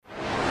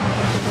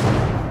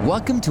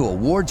Welcome to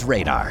Awards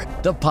Radar,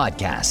 the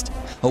podcast,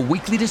 a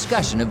weekly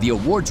discussion of the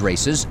awards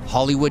races,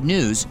 Hollywood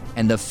news,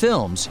 and the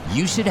films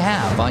you should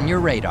have on your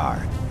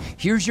radar.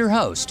 Here's your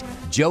host,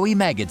 Joey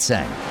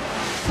Magidson.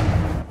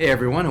 Hey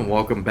everyone, and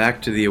welcome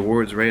back to the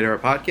Awards Radar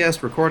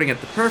podcast, recording at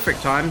the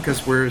perfect time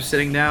because we're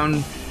sitting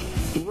down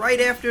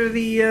right after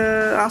the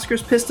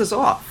Oscars pissed us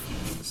off.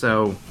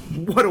 So,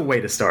 what a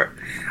way to start.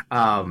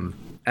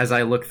 As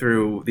I look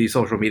through the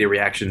social media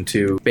reaction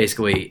to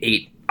basically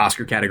 8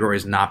 Oscar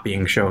categories not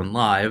being shown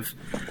live,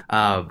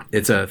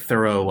 it's a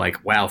thorough,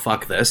 wow,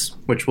 fuck this,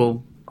 which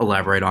we'll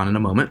elaborate on in a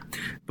moment.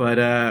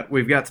 But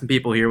we've got some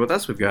people here with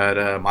us. We've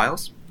got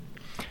Miles.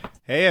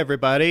 Hey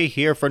everybody,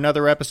 here for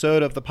another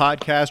episode of the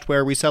podcast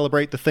where we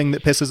celebrate the thing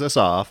that pisses us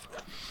off.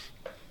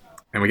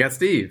 And we got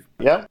Steve.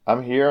 Yep,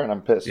 I'm here and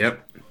I'm pissed.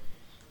 Yep.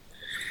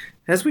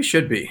 As we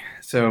should be.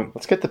 So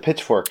let's get the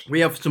pitchforks. We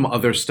have some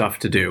other stuff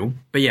to do.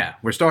 But yeah,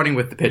 we're starting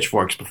with the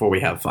pitchforks before we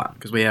have fun.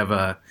 Because we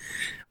have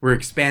we're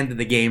expanded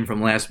the game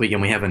from last week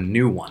and we have a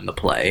new one to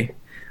play.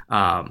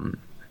 And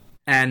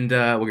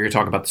we're going to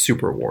talk about the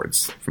Super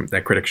Awards from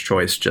that Critics'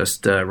 Choice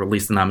just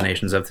released the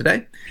nominations of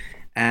today.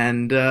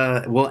 And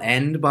we'll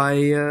end by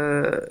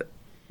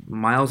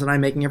Miles and I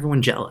making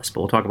everyone jealous.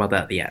 But we'll talk about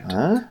that at the end.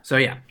 Huh? So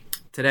yeah,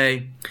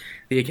 today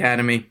the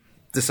Academy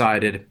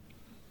decided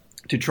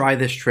to try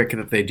this trick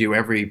that they do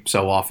every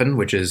so often,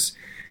 which is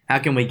how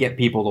can we get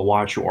people to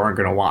watch who aren't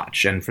going to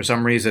watch? And for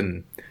some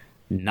reason,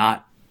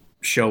 not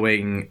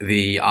showing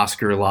the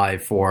Oscar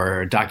live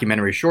for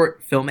documentary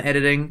short, film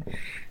editing,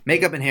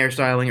 makeup and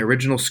hairstyling,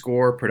 original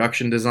score,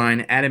 production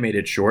design,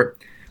 animated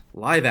short,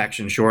 live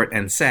action short,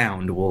 and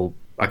sound will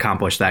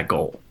accomplish that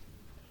goal.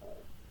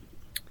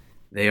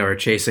 They are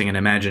chasing an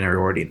imaginary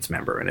audience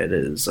member, and it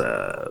is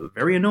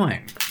very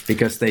annoying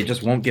because they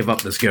just won't give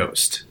up this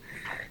ghost.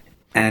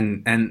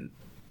 And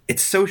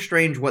it's so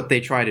strange what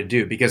they try to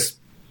do because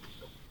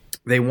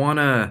they want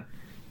to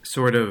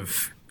sort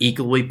of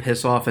equally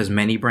piss off as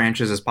many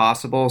branches as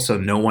possible so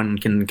no one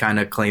can kind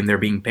of claim they're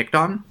being picked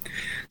on.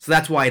 So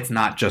that's why it's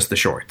not just the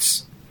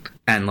shorts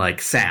and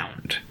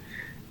sound,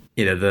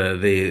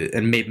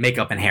 the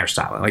makeup and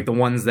hairstyling, the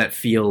ones that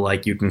feel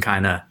like you can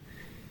kind of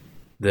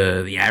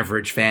the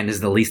average fan is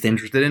the least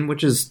interested in,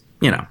 which is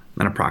an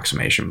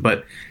approximation,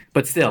 but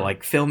still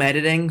film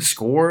editing,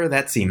 score,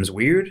 that seems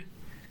weird.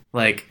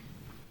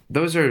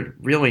 Those are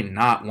really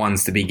not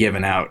ones to be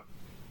given out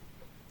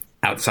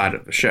outside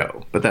of the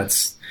show. But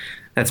that's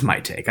my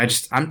take.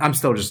 I'm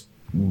still just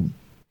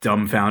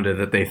dumbfounded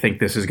that they think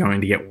this is going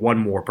to get one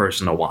more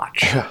person to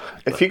watch.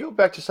 If you go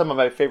back to some of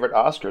my favorite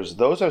Oscars,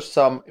 those are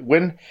some,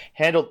 when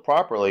handled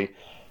properly,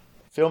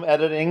 film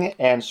editing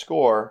and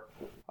score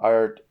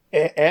are,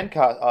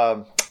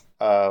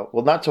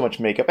 not so much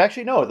makeup.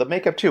 Actually, no, the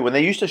makeup too. When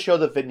they used to show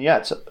the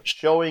vignettes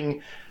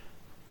showing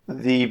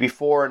the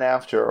before and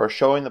after, or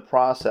showing the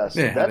process.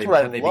 Yeah, that's what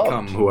I loved. They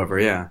become whoever,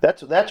 yeah.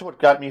 That's what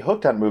got me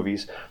hooked on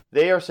movies.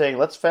 They are saying,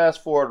 let's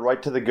fast forward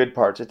right to the good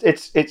parts.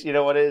 It's you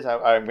know what it is?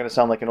 I'm going to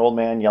sound like an old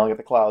man yelling at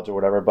the clouds or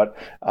whatever, but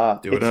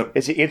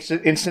it's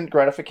the instant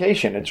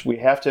gratification. We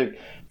have to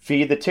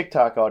feed the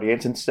TikTok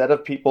audience instead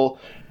of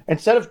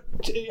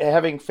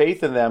having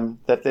faith in them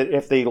that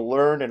if they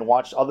learned and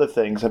watched other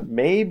things, that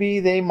maybe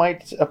they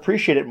might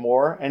appreciate it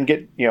more and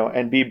get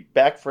and be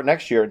back for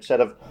next year instead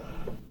of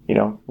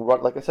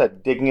like I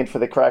said, digging in for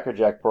the Cracker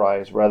Jack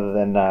prize rather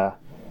than,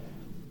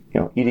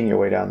 eating your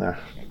way down there.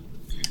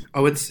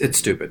 Oh, it's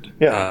stupid.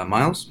 Yeah.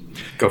 Miles,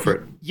 go for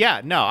it.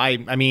 Yeah, no, I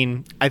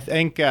mean, I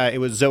think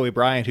it was Zoe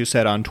Bryant who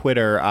said on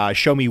Twitter,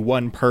 show me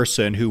one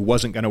person who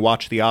wasn't going to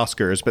watch the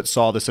Oscars but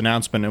saw this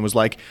announcement and was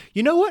like,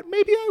 you know what,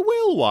 maybe I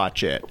will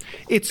watch it.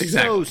 It's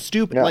so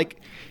stupid. Yeah.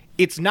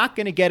 It's not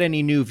going to get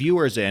any new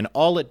viewers in.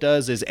 All it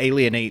does is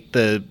alienate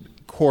the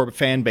core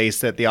fan base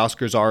that the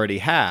Oscars already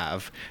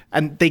have,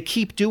 and they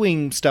keep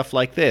doing stuff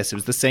like this. It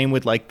was the same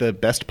with the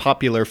best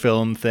popular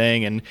film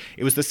thing, and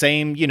it was the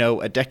same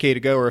a decade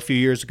ago or a few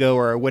years ago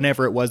or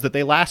whenever it was that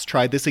they last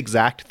tried this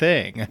exact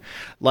thing.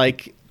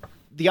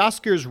 The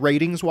Oscars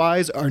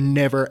ratings-wise are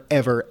never,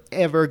 ever,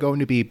 ever going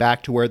to be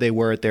back to where they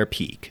were at their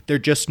peak. They're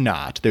just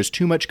not. There's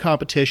too much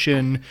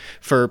competition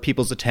for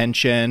people's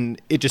attention.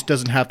 It just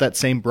doesn't have that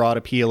same broad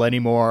appeal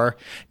anymore.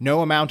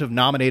 No amount of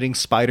nominating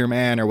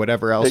Spider-Man or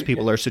whatever else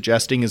people are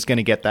suggesting is going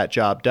to get that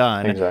job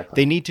done. Exactly.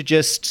 They need to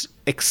just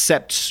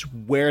accept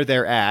where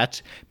they're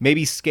at,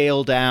 maybe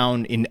scale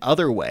down in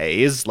other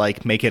ways,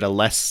 make it a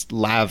less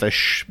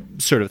lavish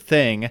sort of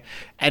thing,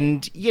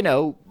 and,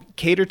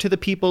 cater to the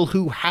people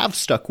who have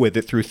stuck with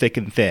it through thick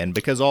and thin,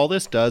 because all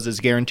this does is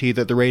guarantee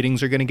that the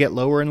ratings are going to get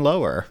lower and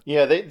lower.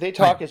 Yeah, they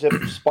talk as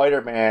if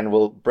Spider-Man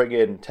will bring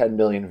in 10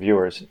 million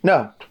viewers.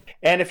 No.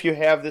 And if you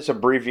have this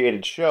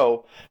abbreviated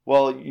show,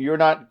 well, you're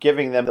not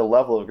giving them the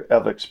level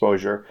of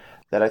exposure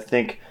that I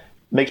think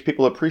makes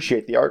people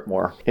appreciate the art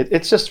more.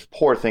 It's just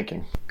poor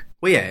thinking.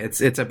 Well, yeah,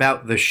 it's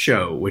about the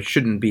show, which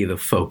shouldn't be the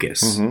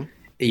focus.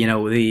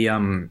 Mm-hmm.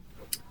 The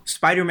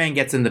Spider-Man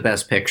gets in the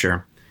Best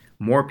Picture.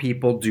 More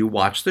people do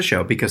watch the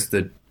show because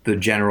the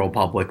general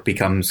public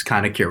becomes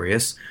kind of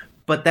curious.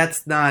 But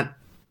that's not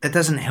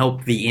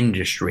help the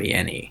industry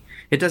any.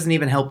 It doesn't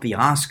even help the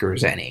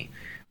Oscars any.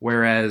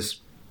 Whereas,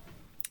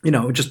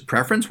 just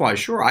preference-wise,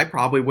 sure, I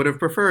probably would have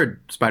preferred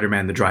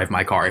Spider-Man to Drive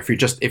My Car if you're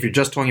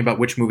just talking about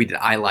which movie did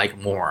I like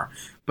more.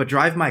 But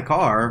Drive My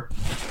Car,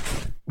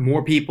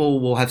 more people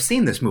will have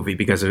seen this movie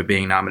because of it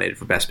being nominated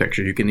for Best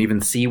Picture. You can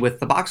even see with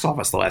the box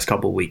office the last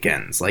couple of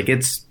weekends. Like,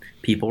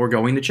 people were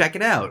going to check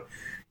it out.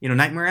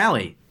 Nightmare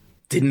Alley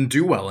didn't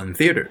do well in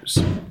theaters.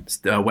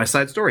 West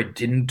Side Story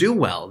didn't do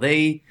well.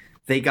 They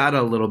got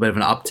a little bit of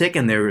an uptick,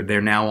 and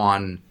they're now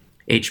on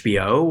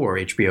HBO or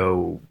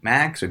HBO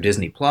Max or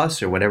Disney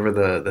Plus or whatever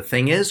the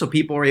thing is, so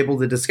people are able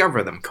to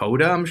discover them.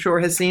 Coda, I'm sure,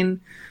 has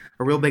seen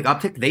a real big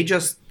uptick. They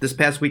just, this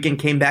past weekend,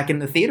 came back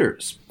into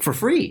theaters for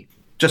free,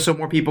 just so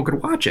more people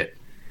could watch it.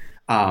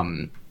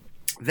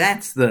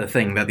 That's the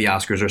thing that the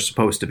Oscars are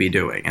supposed to be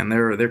doing, and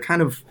they're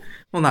kind of,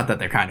 well, not that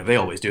they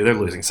always do, they're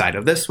losing sight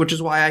of this, which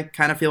is why I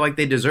kind of feel like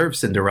they deserve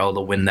Cinderella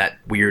to win that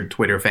weird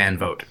Twitter fan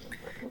vote.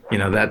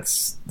 That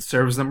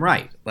serves them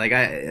right. Like,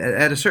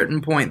 at a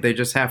certain point, they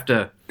just have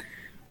to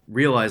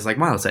realize, like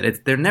Miles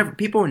said,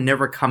 people are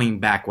never coming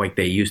back like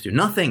they used to.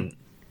 Nothing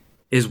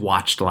is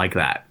watched like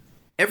that.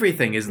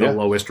 Everything is the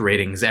lowest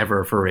ratings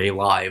ever for a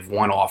live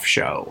one-off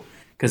show,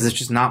 because it's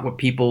just not what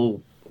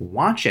people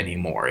watch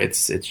anymore.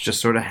 It's just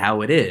sort of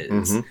how it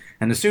is. Mm-hmm.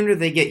 And the sooner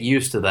they get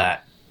used to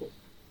that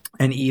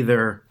and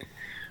either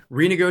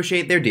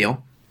renegotiate their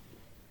deal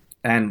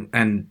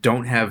and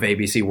don't have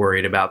ABC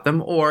worried about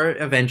them, or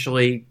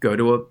eventually go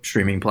to a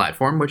streaming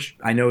platform, which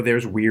I know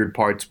there's weird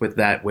parts with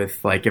that,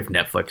 with like if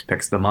Netflix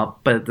picks them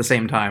up, but at the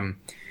same time,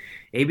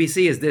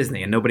 ABC is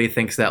Disney, and nobody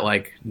thinks that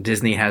like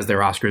Disney has their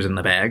Oscars in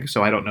the bag,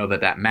 so I don't know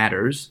that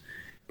matters.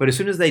 But as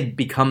soon as they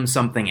become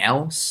something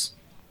else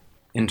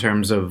in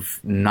terms of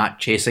not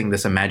chasing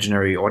this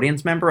imaginary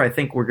audience member, I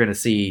think we're going to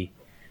see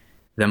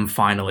them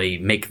finally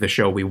make the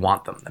show we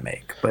want them to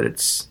make. But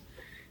it's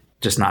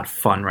just not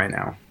fun right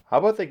now. How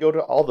about they go to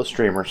all the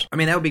streamers? I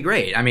mean, that would be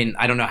great. I mean,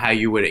 I don't know how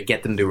you would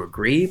get them to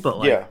agree, but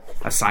like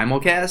a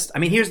simulcast? I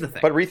mean, here's the thing.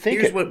 But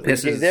rethink it.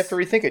 They have to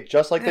rethink it,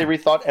 just like they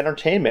rethought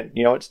entertainment.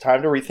 It's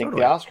time to rethink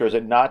the Oscars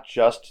and not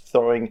just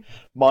throwing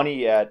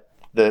money at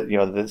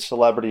the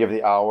celebrity of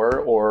the hour,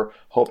 or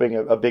hoping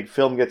a big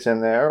film gets in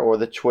there, or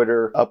the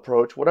Twitter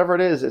approach, whatever it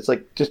is. It's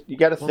like, just, you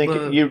got to think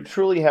it. You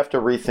truly have to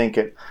rethink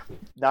it,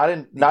 not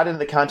in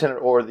the content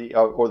or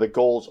the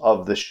goals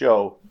of the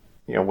show,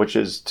 which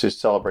is to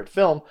celebrate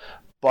film,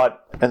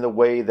 but in the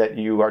way that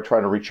you are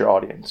trying to reach your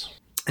audience.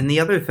 And the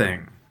other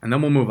thing, and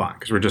then we'll move on,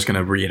 because we're just going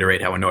to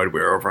reiterate how annoyed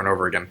we are over and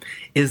over again,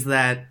 is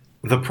that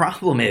the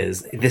problem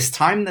is this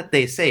time that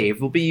they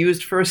save will be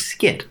used for a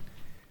skit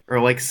or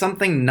like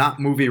something not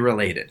movie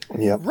related.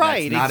 Yeah,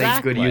 right. That's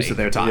not a good use of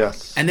their time.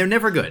 Yes. And they're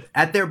never good.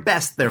 At their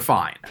best, they're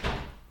fine.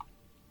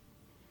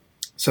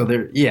 So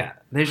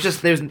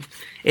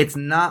it's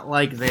not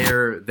like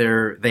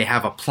they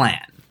have a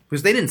plan,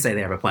 because they didn't say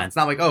they have a plan. It's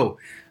not like, oh,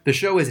 the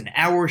show is an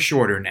hour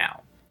shorter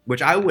now,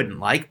 which I wouldn't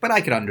like, but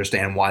I could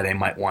understand why they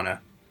might want to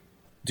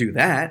do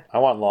that. I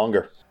want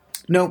longer.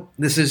 No,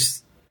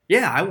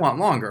 I want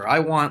longer. I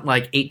want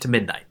like 8 to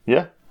midnight.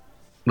 Yeah.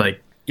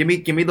 Like, give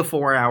me the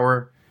 4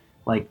 hour,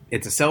 like,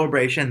 it's a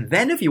celebration.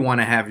 Then if you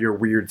want to have your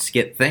weird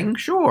skit thing,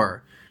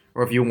 sure.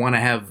 Or if you want to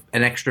have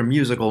an extra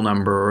musical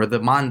number or the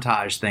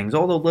montage things,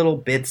 all the little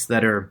bits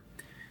that are,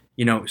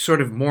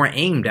 sort of more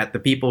aimed at the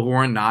people who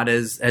are not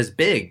as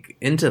big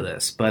into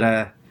this.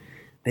 But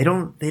they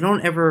don't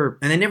ever,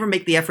 and they never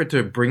make the effort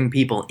to bring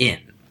people in,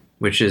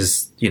 which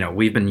is,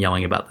 we've been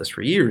yelling about this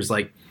for years.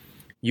 Like,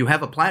 you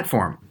have a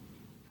platform,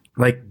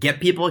 like, get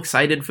people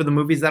excited for the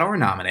movies that are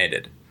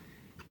nominated.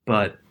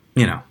 But,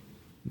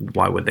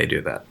 why would they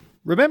do that?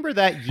 Remember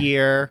that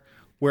year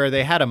where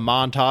they had a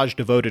montage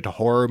devoted to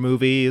horror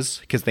movies,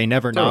 because they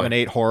never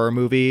nominate horror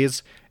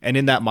movies, and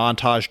in that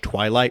montage,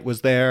 Twilight was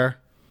there?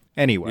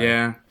 Anyway.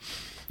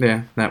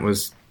 Yeah, that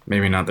was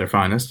maybe not their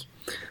finest.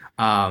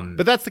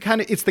 But that's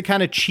it's the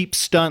kind of cheap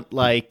stunt,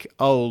 like,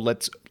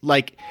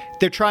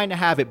 they're trying to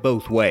have it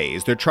both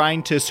ways. They're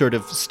trying to sort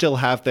of still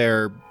have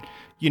their,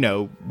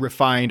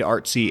 refined,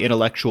 artsy,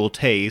 intellectual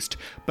taste,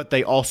 but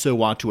they also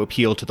want to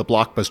appeal to the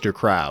blockbuster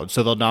crowd.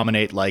 So they'll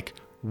nominate, like,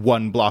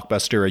 one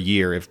blockbuster a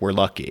year if we're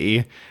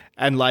lucky.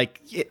 And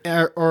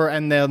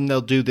and then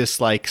they'll do this,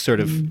 like, sort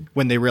of,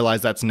 when they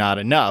realize that's not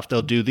enough,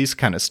 they'll do these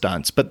kind of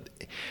stunts. But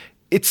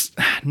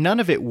none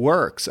of it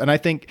works. And I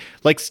think,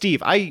 like,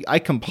 Steve, I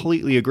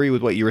completely agree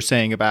with what you were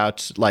saying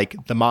about, like,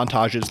 the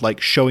montages,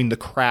 like, showing the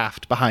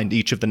craft behind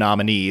each of the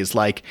nominees.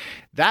 Like,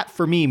 that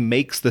for me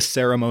makes the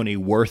ceremony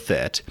worth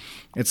it.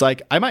 It's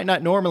like, I might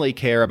not normally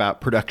care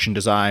about production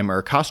design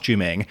or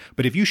costuming,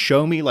 but if you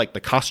show me, like, the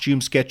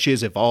costume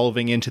sketches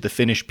evolving into the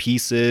finished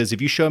pieces,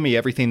 if you show me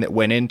everything that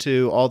went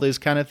into all those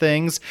kind of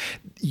things,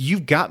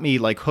 you've got me,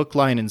 like, hook,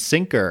 line, and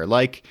sinker.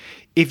 Like,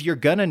 if you're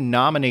gonna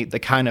nominate the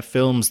kind of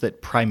films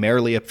that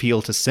primarily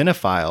appeal to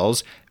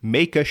cinephiles,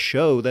 make a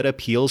show that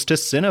appeals to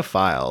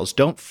cinephiles.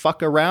 Don't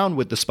fuck around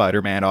with the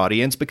Spider-Man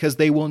audience, because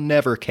they will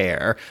never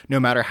care. No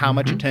matter how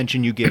much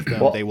attention you give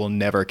them, they will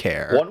never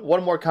care.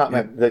 One more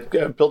comment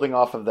that building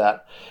off of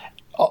that.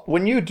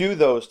 When you do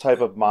those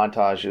type of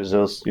montages,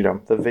 those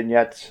the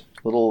vignettes,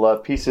 little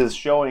pieces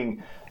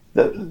showing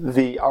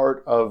the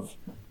art of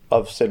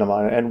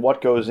cinema and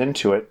what goes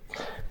into it,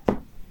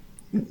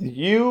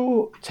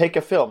 you take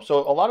a film. So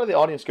a lot of the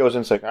audience goes in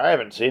and says, I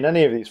haven't seen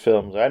any of these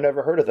films. I've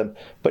never heard of them.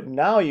 But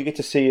now you get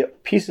to see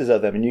pieces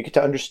of them and you get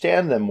to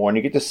understand them more and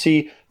you get to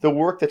see the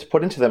work that's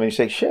put into them. And you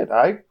say, shit,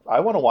 I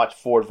want to watch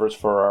Ford versus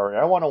Ferrari.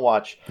 I want to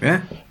watch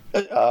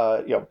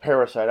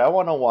Parasite. I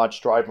want to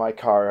watch Drive My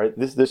Car.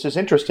 This is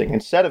interesting.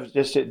 Instead of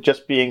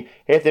just being,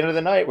 hey, at the end of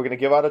the night, we're going to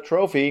give out a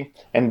trophy.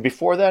 And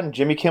before then,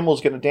 Jimmy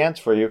Kimmel's going to dance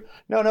for you.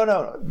 No.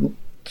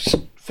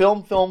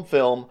 Film,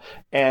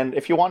 and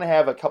if you want to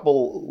have a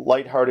couple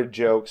lighthearted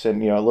jokes and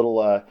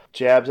little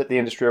jabs at the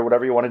industry or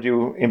whatever you want to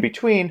do in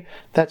between,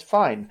 that's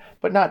fine,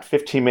 but not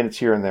 15 minutes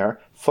here and there.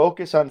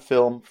 Focus on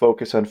film.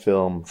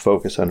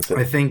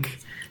 I think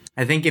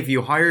if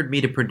you hired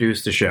me to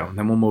produce the show,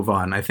 then we'll move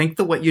on. I think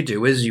that what you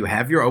do is you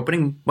have your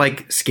opening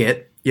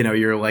skit,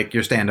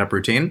 your stand-up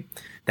routine.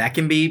 That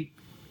can be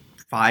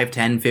 5,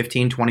 10,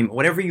 15, 20,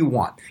 whatever you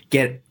want.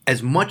 Get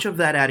as much of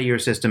that out of your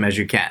system as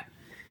you can.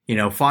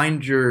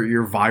 Find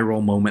your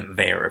viral moment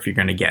there if you're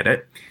going to get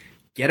it.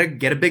 Get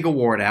a big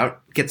award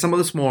out. Get some of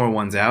the smaller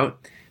ones out.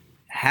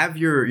 Have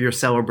your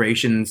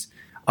celebrations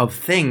of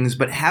things,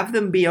 but have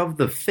them be of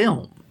the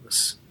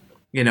films.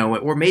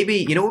 Or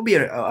maybe, what would be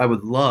I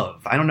would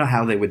love, I don't know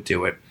how they would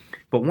do it,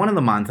 but one of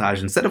the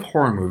montage, instead of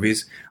horror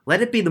movies,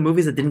 let it be the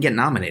movies that didn't get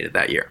nominated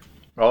that year.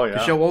 Oh, yeah.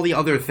 To show all the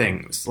other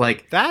things.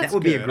 That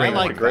would be a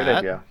great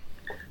idea.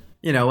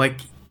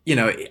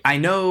 I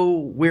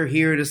know we're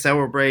here to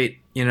celebrate,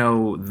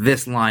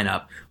 this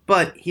lineup,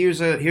 but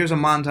here's a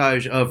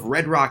montage of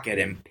Red Rocket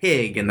and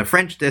Pig and The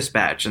French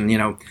Dispatch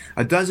and,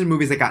 a dozen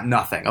movies that got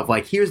nothing of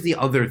here's the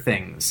other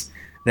things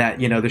that,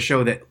 the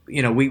show that,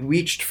 we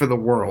reached for the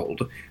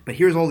world, but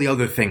here's all the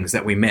other things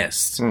that we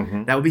missed.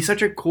 Mm-hmm. That would be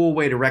such a cool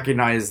way to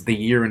recognize the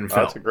year in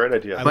film. That's a great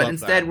idea. But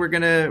instead we're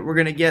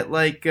gonna get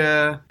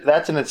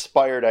that's an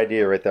inspired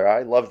idea right there.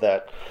 I love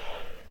that.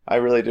 I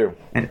really do.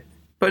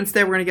 But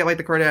instead, we're going to get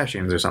the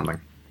Kardashians or something.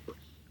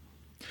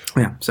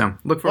 Yeah, so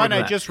look forward to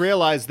that. I just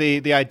realized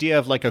the idea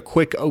of a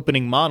quick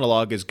opening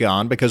monologue is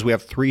gone because we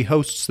have 3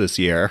 hosts this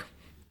year.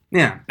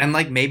 Yeah, and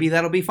maybe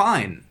that'll be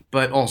fine.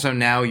 But also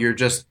now you're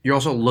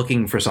also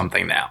looking for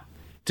something now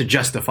to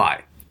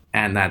justify.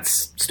 And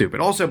that's stupid.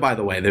 Also, by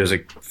the way, there's a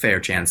fair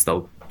chance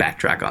they'll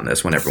backtrack on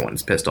this when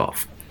everyone's pissed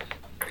off.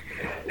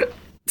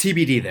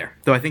 TBD there.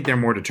 Though I think they're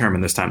more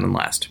determined this time than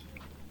last.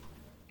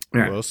 All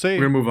right, we'll see.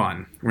 We're going to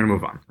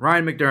move on.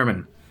 Ryan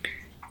McDermott.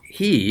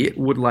 He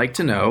would like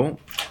to know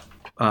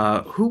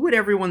who would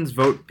everyone's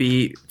vote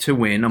be to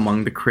win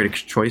among the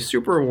Critics' Choice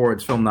Super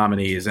Awards film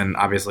nominees? And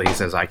obviously he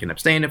says I can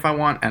abstain if I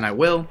want, and I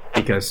will,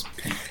 because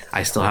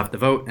I still have to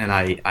vote, and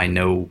I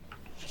know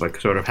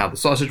sort of how the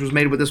sausage was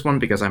made with this one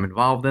because I'm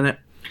involved in it.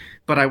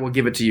 But I will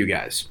give it to you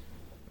guys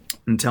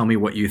and tell me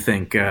what you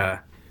think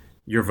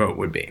your vote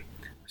would be.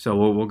 So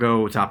we'll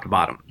go top to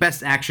bottom.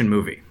 Best Action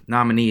Movie.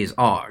 Nominees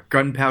are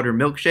Gunpowder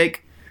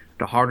Milkshake,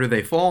 The Harder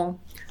They Fall,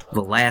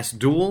 The Last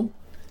Duel,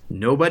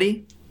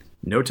 Nobody,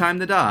 No Time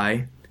to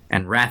Die,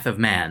 and Wrath of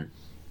Man.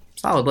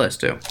 Solid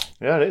list, too.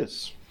 Yeah, it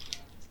is.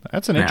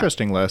 That's an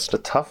interesting list. It's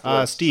a tough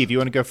list. Steve, you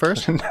want to go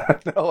first?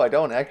 No, I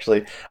don't,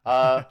 actually.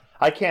 I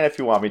can if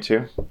you want me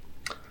to.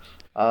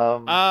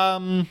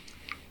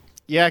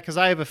 Yeah, because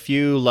I have a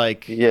few,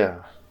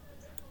 Yeah.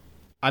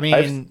 I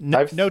mean,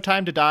 No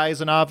Time to Die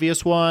is an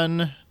obvious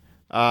one.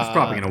 It's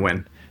probably going to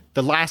win.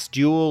 The Last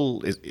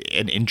Duel is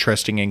an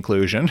interesting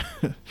inclusion.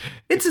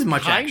 It's as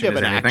much kind action of as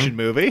an anything. action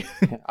movie.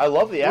 I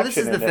love the action. This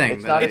is the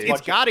thing.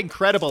 It's got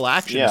incredible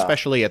action,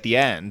 especially at the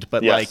end.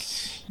 But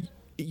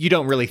you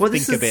don't really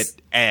think of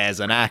it as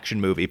an action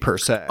movie per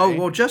se. Oh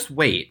well, just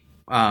wait.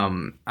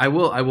 I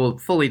will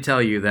fully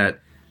tell you that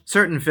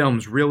certain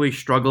films really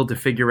struggled to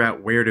figure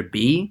out where to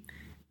be,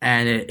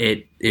 and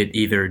it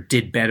either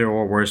did better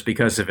or worse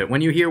because of it.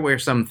 When you hear where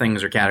some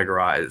things are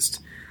categorized.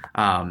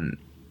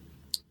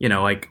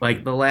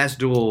 Like The Last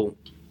Duel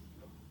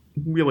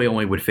really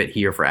only would fit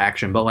here for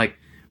action, but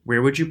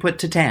where would you put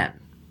Titan?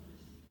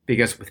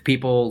 Because with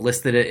people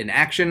listed it in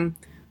action,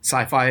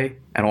 sci-fi,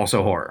 and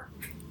also horror.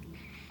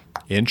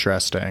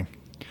 Interesting.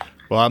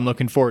 Well, I'm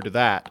looking forward to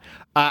that.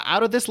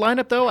 Out of this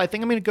lineup, though, I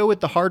think I'm going to go with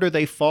The Harder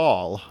They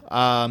Fall.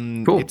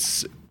 Cool.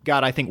 It's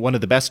got, I think, one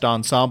of the best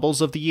ensembles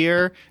of the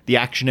year. The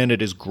action in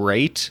it is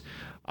great.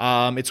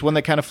 It's one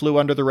that kind of flew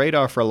under the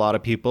radar for a lot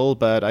of people,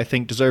 but I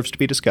think deserves to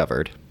be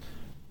discovered.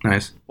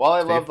 Nice. While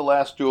I love The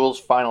Last Duel's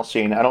final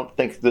scene, I don't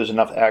think there's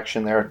enough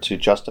action there to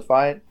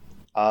justify it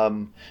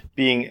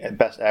being a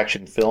best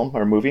action film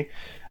or movie.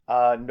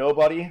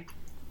 Nobody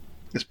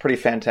is pretty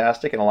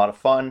fantastic and a lot of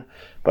fun,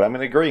 but I'm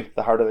going to agree.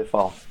 The Harder They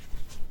Fall.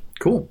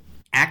 Cool.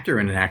 Actor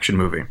in an action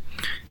movie.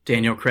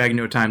 Daniel Craig,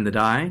 No Time to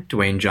Die.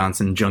 Dwayne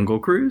Johnson, Jungle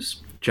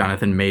Cruise.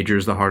 Jonathan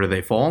Majors, The Harder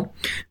They Fall.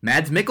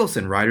 Mads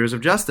Mikkelsen, Riders of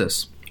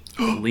Justice.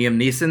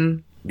 Liam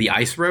Neeson, The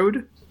Ice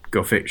Road.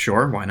 Go fit,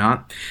 sure, why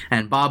not?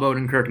 And Bob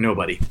Odenkirk,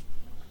 Nobody.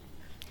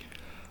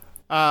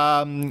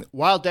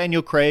 While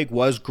Daniel Craig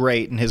was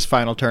great in his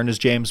final turn as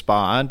James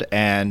Bond,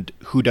 and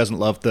who doesn't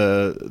love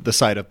the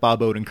sight of Bob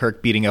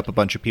Odenkirk beating up a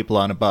bunch of people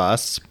on a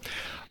bus,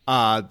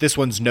 this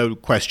one's no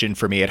question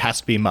for me. It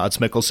has to be Mads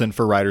Mikkelsen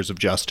for Riders of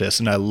Justice,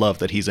 and I love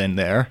that he's in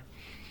there.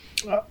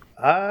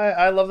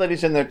 I love that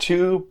he's in there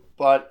too,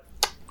 but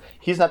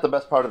he's not the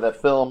best part of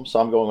that film, so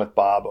I'm going with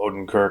Bob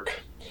Odenkirk.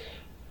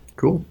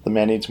 Cool. The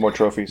man needs more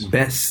trophies.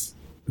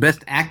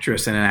 Best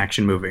actress in an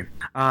action movie.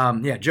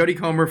 Jodie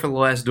Comer for The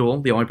Last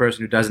Duel, the only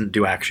person who doesn't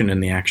do action in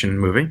the action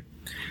movie.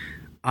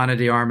 Ana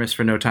de Armas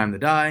for No Time to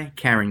Die.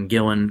 Karen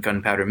Gillan,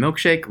 Gunpowder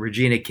Milkshake.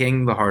 Regina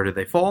King, The Harder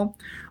They Fall.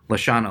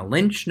 Lashana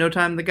Lynch, No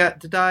Time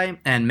to Die.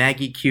 And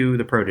Maggie Q,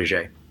 The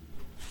Protege.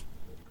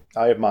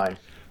 I have mine.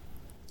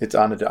 It's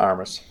Ana de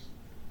Armas.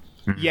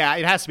 Yeah,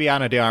 it has to be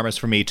Ana de Armas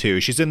for me,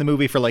 too. She's in the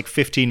movie for like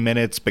 15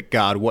 minutes, but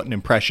God, what an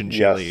impression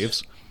she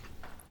leaves.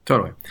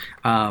 Totally.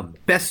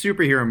 Best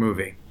superhero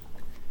movie.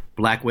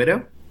 Black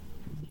Widow,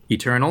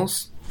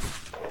 Eternals,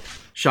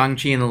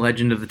 Shang-Chi and the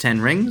Legend of the Ten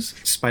Rings,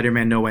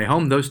 Spider-Man No Way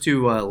Home. Those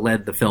two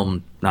led the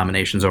film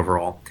nominations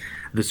overall.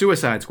 The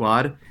Suicide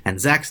Squad, and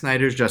Zack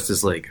Snyder's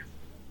Justice League.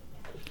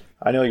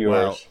 I know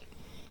yours.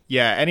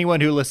 Yeah,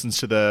 anyone who listens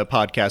to the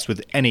podcast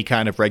with any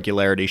kind of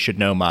regularity should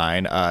know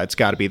mine. It's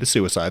got to be The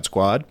Suicide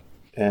Squad.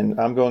 And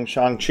I'm going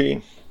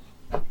Shang-Chi.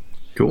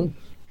 Cool.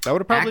 That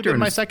would have probably been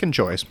my second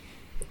choice.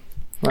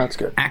 That's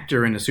good.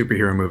 Actor in a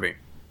superhero movie.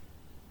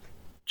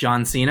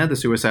 John Cena, The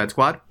Suicide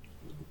Squad.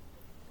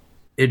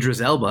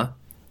 Idris Elba,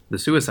 The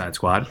Suicide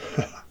Squad.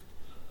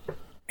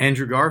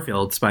 Andrew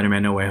Garfield,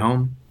 Spider-Man No Way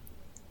Home.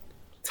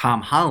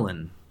 Tom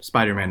Holland,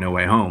 Spider-Man No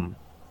Way Home.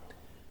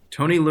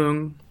 Tony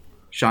Leung,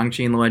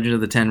 Shang-Chi and the Legend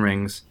of the Ten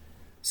Rings.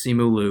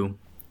 Simu Liu,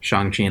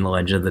 Shang-Chi and the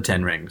Legend of the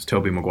Ten Rings.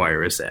 Tobey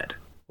Maguire is said.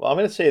 Well, I'm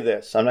going to say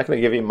this. I'm not going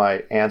to give you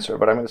my answer,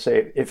 but I'm going to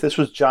say if this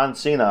was John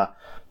Cena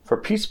for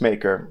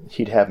Peacemaker,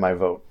 he'd have my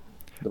vote.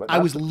 I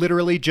was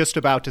literally just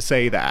about to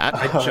say that.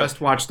 I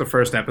just watched the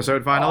first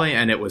episode finally,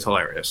 and it was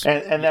hilarious.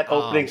 And that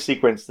opening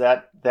sequence,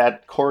 that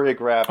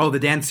choreographed... Oh, the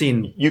dance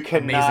scene. You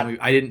cannot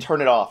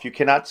turn it off. You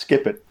cannot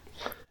skip it.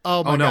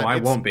 Oh, my God. I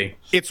won't be.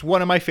 It's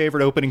one of my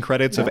favorite opening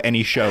credits of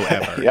any show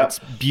ever. Yep. It's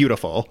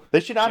beautiful. They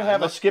should not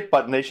have a skip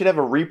button. They should have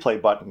a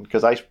replay button,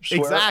 because I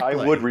swear I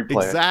would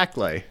replay it.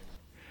 Exactly.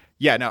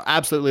 Yeah, no,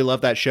 absolutely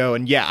love that show.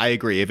 And yeah, I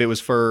agree. If it was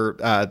for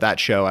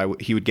that show,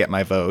 he would get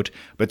my vote.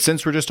 But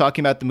since we're just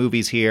talking about the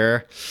movies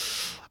here,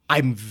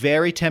 I'm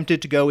very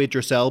tempted to go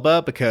Idris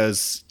Elba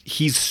because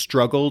he's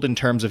struggled in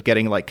terms of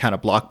getting like kind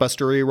of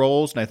blockbustery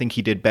roles. And I think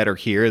he did better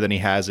here than he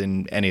has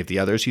in any of the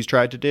others he's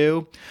tried to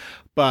do.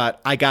 But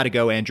I got to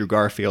go Andrew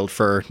Garfield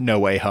for No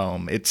Way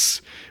Home.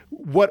 It's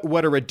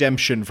what a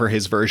redemption for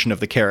his version of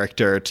the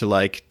character to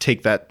like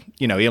take that,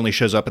 he only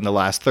shows up in the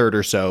last third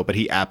or so, but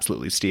he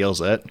absolutely steals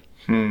it.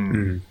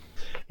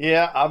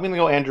 Yeah, I'm going to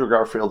go Andrew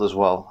Garfield as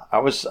well. I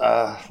was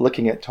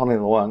looking at Tony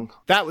Leung.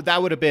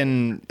 That would have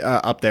been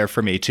up there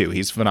for me, too.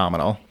 He's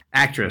phenomenal.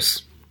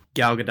 Actress.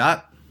 Gal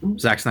Gadot,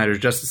 Zack Snyder's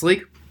Justice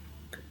League.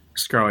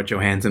 Scarlett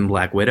Johansson,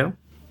 Black Widow.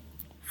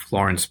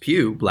 Florence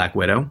Pugh, Black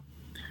Widow.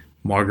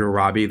 Margot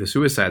Robbie, The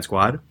Suicide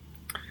Squad.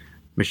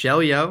 Michelle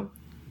Yeoh,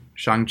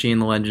 Shang-Chi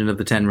and the Legend of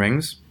the Ten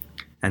Rings.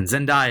 And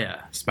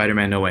Zendaya,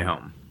 Spider-Man No Way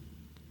Home.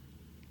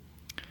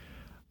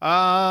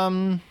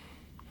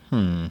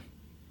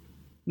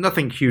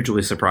 Nothing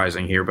hugely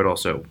surprising here, but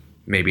also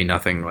maybe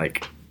nothing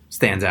like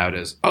stands out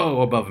as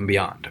above and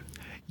beyond.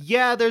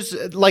 Yeah,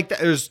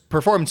 there's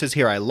performances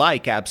here I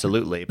like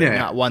absolutely, but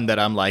not one that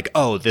I'm like,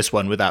 this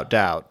one without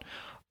doubt.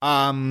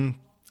 I'm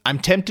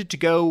tempted to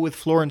go with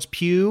Florence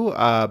Pugh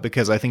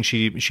because I think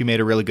she made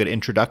a really good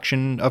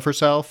introduction of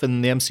herself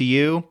in the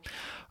MCU.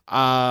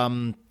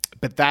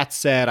 But that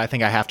said, I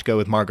think I have to go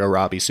with Margot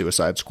Robbie,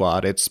 Suicide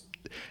Squad. It's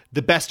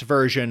the best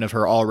version of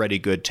her already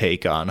good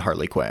take on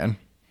Harley Quinn.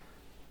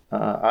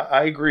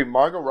 I agree.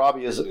 Margot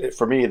Robbie is,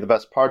 for me, the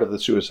best part of the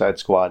Suicide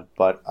Squad,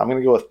 but I'm going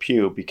to go with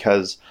Pugh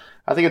because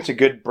I think it's a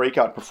good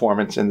breakout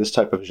performance in this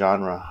type of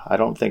genre. I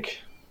don't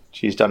think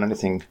she's done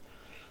anything,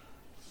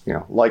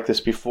 like this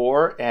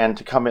before, and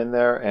to come in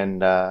there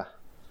and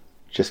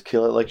just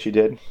kill it like she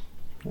did,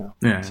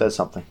 says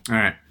something. All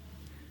right.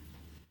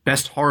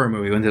 Best horror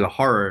movie went to the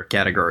horror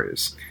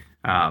categories.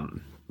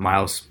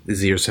 Miles,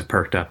 his ears have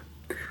perked up.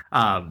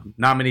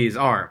 Nominees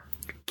are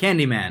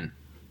Candyman,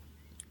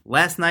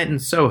 Last Night in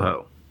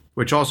Soho,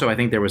 which also I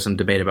think there was some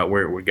debate about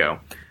where it would go.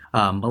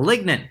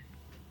 Malignant,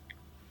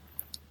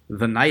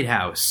 The Night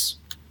House,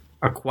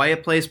 A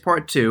Quiet Place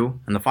Part 2,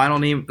 and the final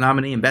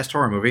nominee in Best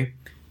Horror Movie,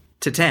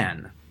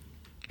 Titan.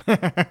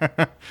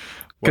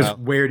 Because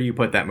where do you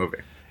put that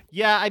movie?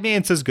 Yeah, I mean,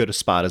 it's as good a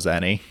spot as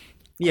any.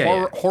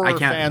 Yeah, horror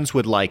fans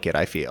would like it,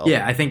 I feel.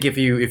 Yeah, I think if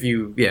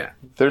you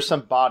there's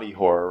some body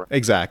horror.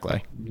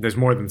 Exactly. There's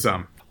more than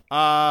some.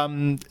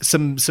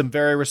 Some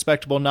very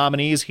respectable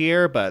nominees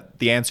here, but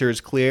the answer is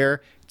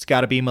clear. It's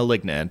got to be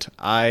Malignant.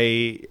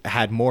 I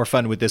had more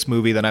fun with this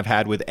movie than I've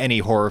had with any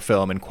horror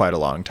film in quite a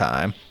long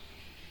time.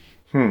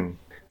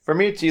 For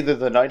me, it's either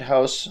The Night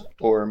House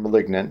or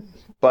Malignant.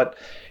 But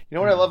you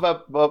know what I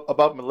love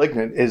about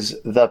Malignant is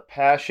the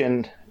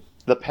passion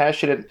the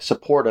passionate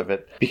support of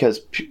it, because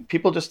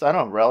people just, I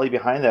don't know, rally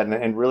behind that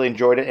and really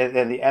enjoyed it.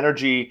 And the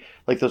energy,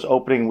 like those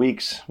opening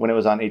weeks when it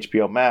was on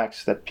HBO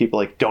Max, that people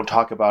like, don't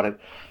talk about it.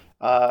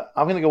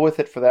 I'm going to go with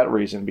it for that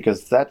reason,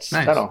 because that's,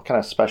 nice. I don't know, kind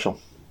of special.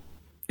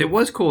 It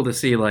was cool to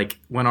see, like,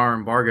 when our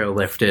embargo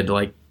lifted,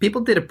 like,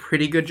 people did a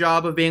pretty good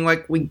job of being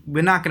like, we're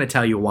not going to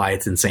tell you why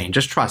it's insane.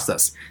 Just trust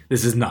us.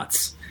 This is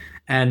nuts.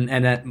 And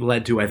that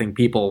led to, I think,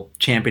 people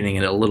championing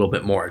it a little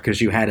bit more, because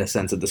you had a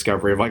sense of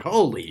discovery of like,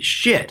 holy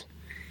shit.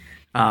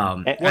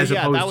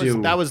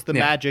 That was the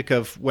magic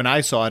of when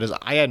I saw it, is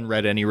I hadn't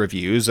read any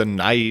reviews, and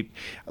I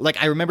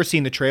remember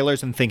seeing the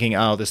trailers and thinking,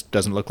 oh, this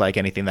doesn't look like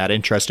anything that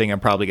interesting,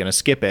 I'm probably going to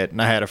skip it.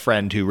 And I had a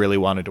friend who really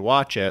wanted to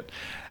watch it,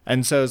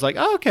 and so I was like,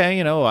 oh,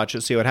 okay, watch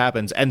it, see what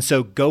happens. And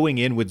so going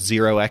in with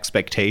zero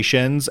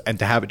expectations and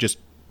to have it just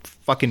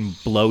fucking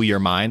blow your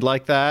mind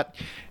like that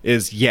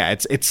is,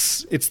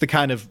 it's the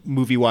kind of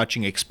movie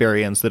watching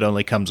experience that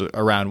only comes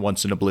around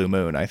once in a blue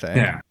moon, I think.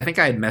 Yeah. I think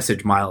I had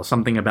messaged Miles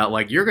something about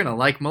like, you're going to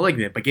like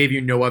Malignant, but gave you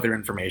no other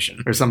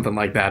information or something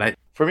like that.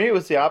 For me, it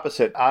was the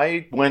opposite.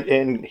 I went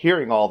in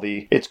hearing all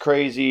the, it's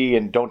crazy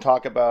and don't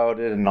talk about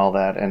it and all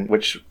that, and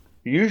which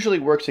usually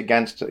works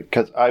against it,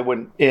 because I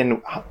went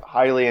in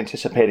highly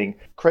anticipating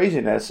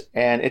craziness,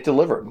 and it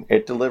delivered.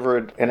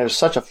 And it was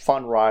such a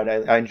fun ride.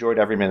 I enjoyed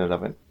every minute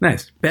of it.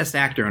 Nice. Best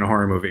actor in a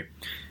horror movie: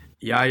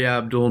 Yahya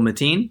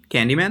Abdul-Mateen,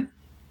 Candyman;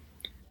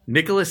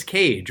 Nicolas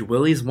Cage,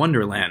 Willy's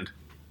Wonderland;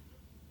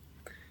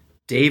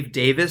 Dave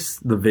Davis,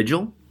 The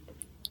Vigil;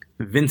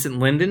 Vincent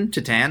Linden,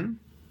 Titan;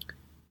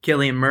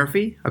 Cillian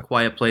Murphy, A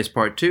Quiet Place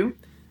Part 2;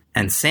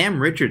 and Sam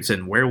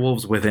Richardson,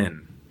 Werewolves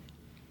Within.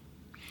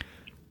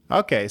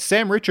 Okay,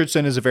 Sam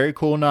Richardson is a very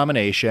cool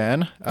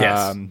nomination.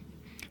 Yes.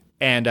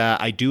 And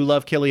I do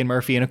love Cillian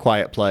Murphy in A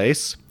Quiet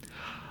Place.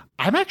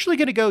 I'm actually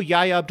going to go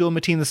Yahya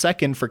Abdul-Mateen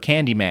II for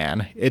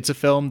Candyman. It's a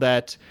film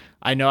that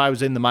I know I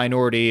was in the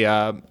minority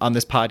on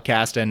this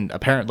podcast, and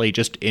apparently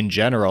just in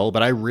general,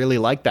 but I really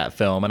like that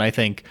film, and I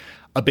think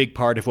a big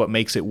part of what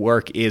makes it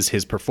work is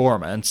his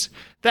performance.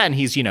 Then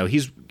he's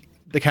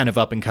the kind of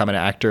up-and-coming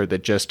actor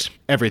that just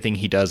everything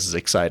he does is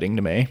exciting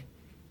to me.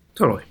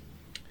 Totally.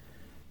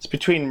 It's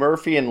between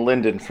Murphy and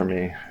Linden for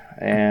me,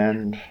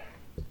 and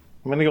I'm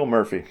going to go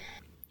Murphy.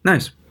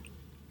 Nice.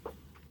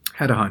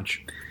 Had a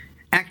hunch.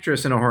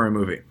 Actress in a horror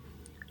movie: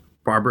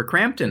 Barbara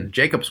Crampton,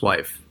 Jacob's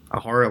Wife. A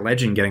horror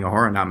legend getting a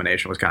horror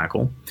nomination was kind of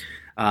cool.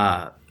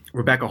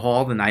 Rebecca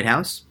Hall, The Night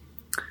House.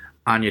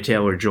 Anya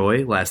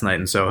Taylor-Joy, Last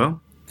Night in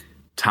Soho.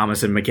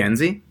 Thomasin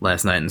McKenzie,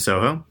 Last Night in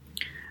Soho.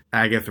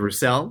 Agatha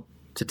Rousselle,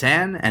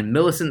 Titan. And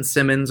Millicent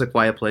Simmons, A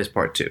Quiet Place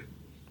Part 2.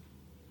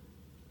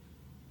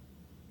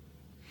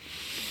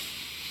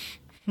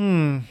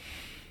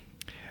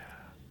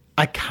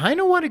 I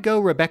kind of want to go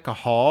Rebecca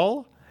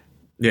Hall.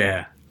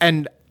 Yeah.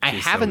 And I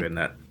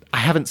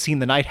haven't seen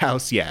The Night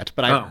House yet,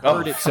 but I've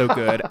heard it's so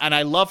good. And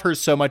I love her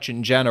so much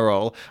in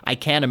general. I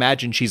can't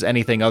imagine she's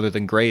anything other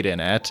than great in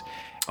it.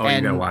 Oh,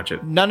 and you gotta watch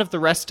it. None of the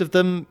rest of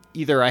them,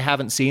 either I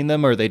haven't seen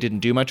them or they didn't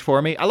do much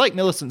for me. I like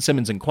Millicent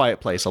Simmons in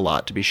Quiet Place a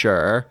lot, to be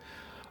sure.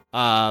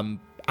 I'll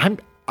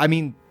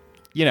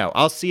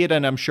see it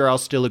and I'm sure I'll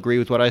still agree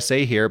with what I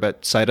say here,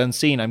 but sight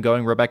unseen, I'm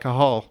going Rebecca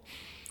Hall.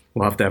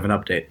 We'll have to have an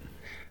update.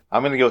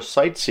 I'm going to go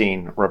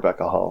sightseeing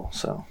Rebecca Hall.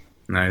 So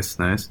Nice.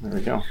 There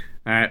we go. All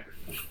right.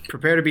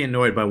 Prepare to be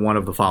annoyed by one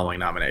of the following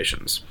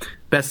nominations: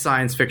 Best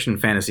Science Fiction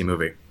Fantasy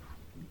Movie: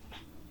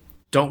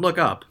 Don't Look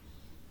Up,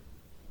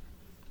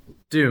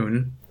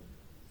 Dune,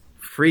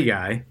 Free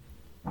Guy,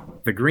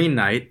 The Green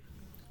Knight,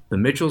 The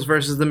Mitchells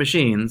vs. the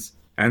Machines,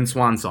 and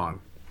Swan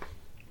Song.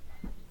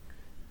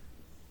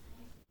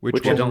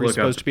 Which one are we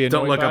supposed to be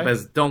annoyed by?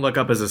 Don't Look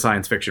Up as a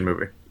science fiction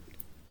movie.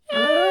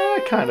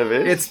 Kind of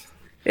is.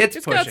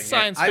 It's got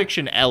science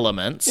fiction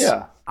elements.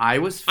 Yeah. I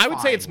would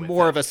say it's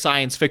more of a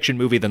science fiction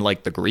movie than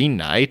like The Green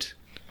Knight.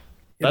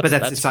 But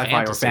that's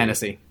sci-fi or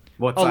fantasy.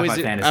 Well,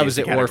 is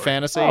it or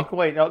fantasy? Oh,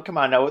 wait, no, come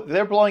on. No,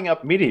 they're blowing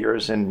up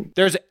meteors and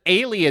there's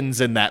aliens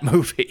in that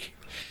movie.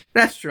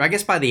 That's true. I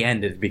guess by the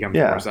end it becomes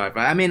more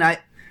sci-fi. I mean,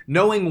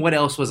 knowing what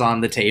else was on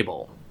the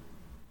table,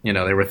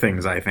 there were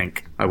things I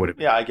think I would have.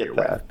 Yeah, I get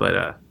that,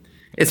 but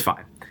it's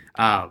fine.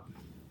 I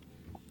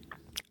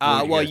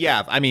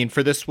mean,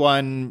 for this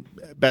one,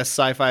 best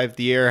sci-fi of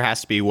the year has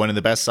to be one of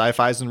the best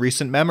sci-fis in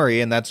recent memory,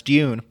 and that's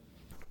Dune.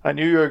 I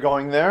knew you were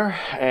going there,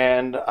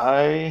 and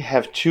I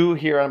have two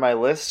here on my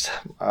list.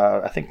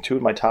 I think two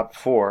of my top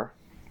four.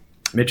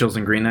 Mitchells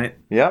and Green Knight?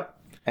 Yep.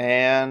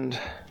 And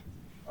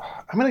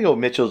I'm going to go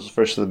Mitchells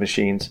vs. the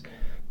Machines.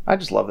 I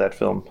just love that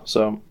film.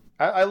 So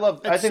I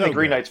think The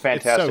Green Knight's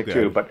fantastic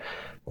too, but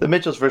The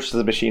Mitchells vs.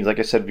 the Machines, like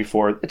I said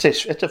before, it's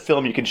a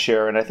film you can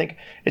share, and I think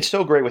it's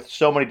so great with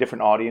so many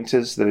different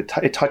audiences that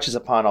it touches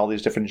upon all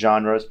these different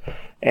genres.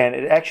 And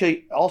it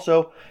actually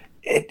also,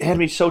 it had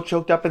me so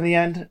choked up in the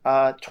end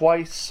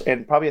twice,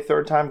 and probably a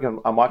third time because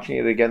I'm watching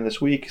it again this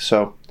week,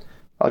 so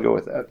I'll go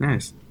with that.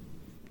 Nice.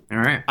 All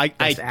right. I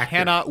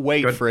cannot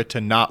wait for it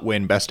to not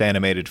win Best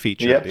Animated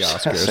Feature at the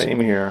Oscars. Same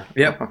here.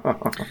 Yep.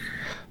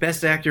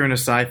 Best Actor in a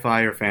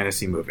Sci-Fi or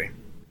Fantasy Movie: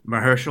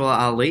 Mahershala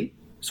Ali,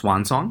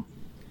 Swan Song;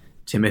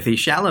 Timothée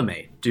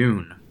Chalamet,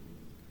 Dune.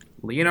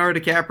 Leonardo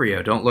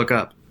DiCaprio, Don't Look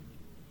Up.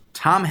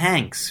 Tom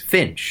Hanks,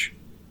 Finch.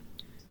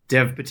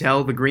 Dev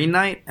Patel, The Green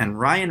Knight, and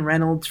Ryan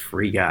Reynolds,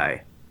 Free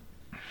Guy.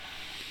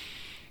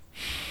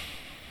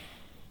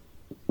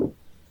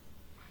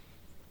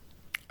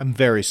 I'm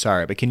very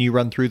sorry, but can you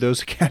run through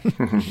those again?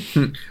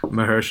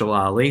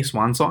 Mahershala Ali,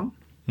 Swan Song.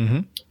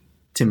 Mm-hmm.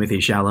 Timothée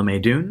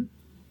Chalamet, Dune.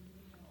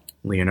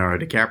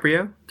 Leonardo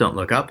DiCaprio, Don't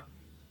Look Up.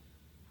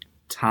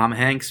 Tom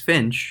Hanks,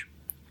 Finch.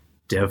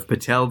 Dev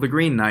Patel, The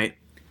Green Knight.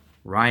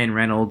 Ryan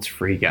Reynolds,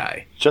 Free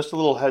Guy. Just a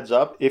little heads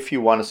up, if you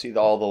want to see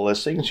all the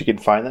listings, you can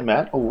find them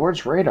at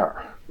Awards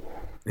Radar.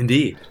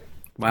 Indeed.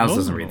 Miles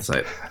doesn't read the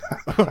site.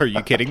 Are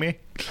you kidding me?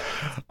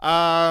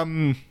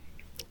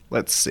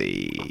 Let's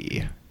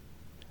see.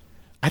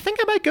 I think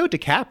I might go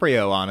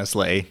DiCaprio,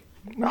 honestly.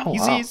 Oh,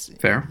 wow.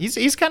 Fair.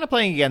 He's kind of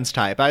playing against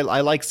type.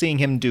 I like seeing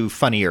him do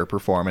funnier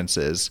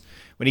performances.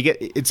 When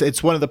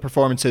it's one of the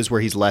performances where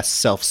he's less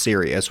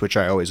self-serious, which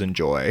I always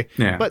enjoy.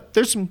 Yeah. But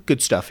there's some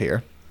good stuff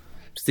here.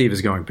 Steve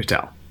is going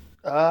Patel.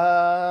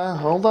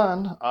 Hold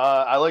on.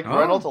 I like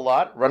Reynolds a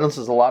lot. Reynolds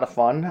is a lot of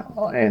fun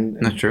and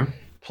That's true.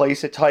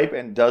 Plays a type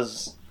and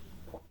does,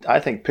 I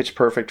think, pitch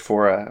perfect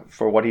for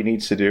what he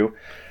needs to do.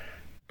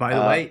 By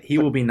the way, he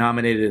will be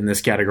nominated in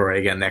this category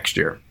again next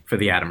year for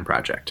The Adam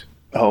Project.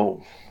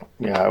 Oh,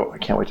 yeah, I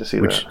can't wait to see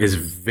that. Which is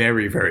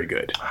very, very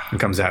good. It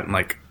comes out in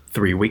like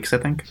 3 weeks, I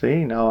think.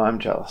 See, no, I'm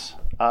jealous.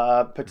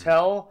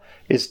 Patel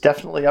is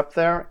definitely up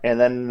there, and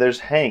then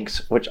there's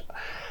Hanks, which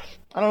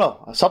I don't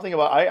know, something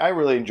about. I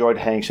really enjoyed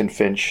Hanks and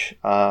Finch.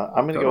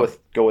 I'm going to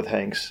go with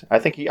Hanks. I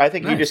think he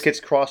just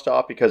gets crossed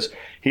off because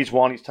he's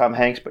Tom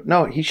Hanks, but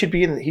no, he should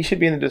be in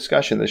the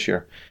discussion this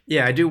year.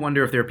 Yeah, I do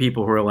wonder if there are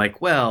people who are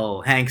like,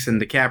 well, Hanks and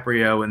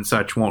DiCaprio and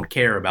such won't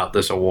care about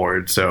this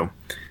award, so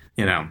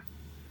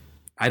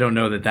I don't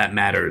know that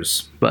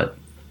matters, but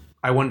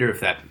I wonder if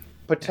that.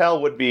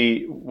 Patel would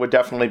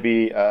definitely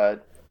be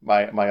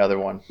my other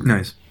one.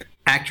 Nice.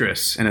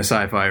 Actress in a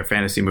sci-fi or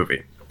fantasy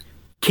movie.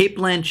 Cate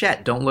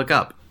Blanchett, Don't Look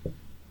Up.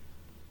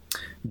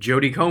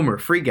 Jodie Comer,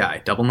 Free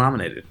Guy, double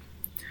nominated.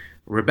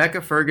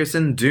 Rebecca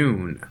Ferguson,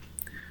 Dune.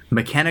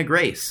 McKenna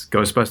Grace,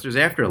 Ghostbusters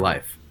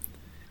Afterlife.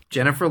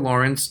 Jennifer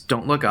Lawrence,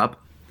 Don't Look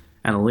Up.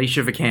 And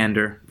Alicia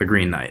Vikander, The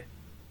Green Knight.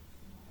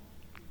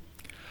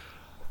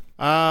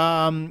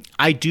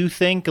 I do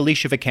think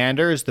Alicia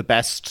Vikander is the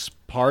best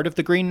part of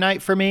The Green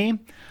Knight for me.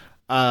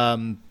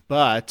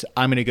 But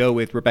I'm going to go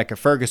with Rebecca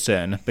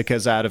Ferguson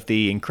because out of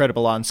the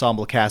incredible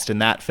ensemble cast in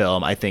that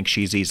film, I think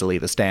she's easily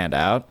the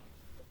standout.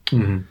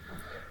 Mm-hmm.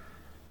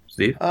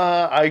 Steve?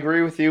 I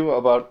agree with you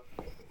about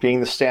being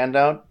the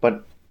standout,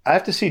 but I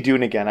have to see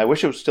Dune again. I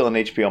wish it was still on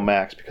HBO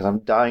Max because I'm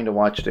dying to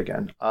watch it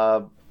again.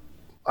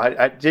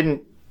 I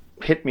didn't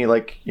hit me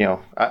like,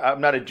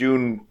 I'm not a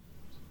Dune,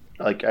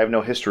 like I have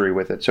no history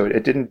with it, so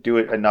it didn't do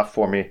it enough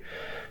for me.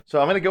 So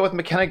I'm going to go with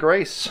McKenna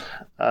Grace.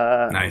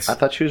 Nice. I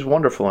thought she was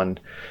wonderful in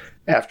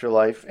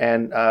Afterlife,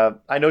 and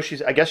I know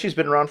I guess she's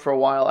been around for a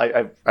while.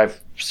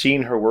 I've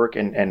seen her work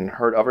and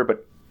heard of her,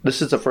 but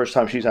this is the first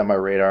time she's on my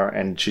radar,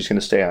 and she's going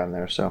to stay on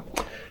there. So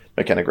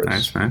McKenna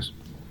Grace. Nice.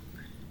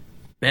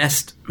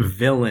 Best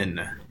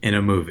villain in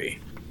a movie.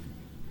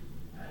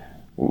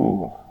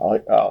 Ooh,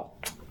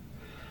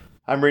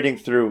 I'm reading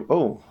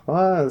through.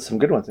 There's some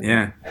good ones in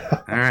here.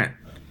 All right.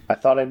 I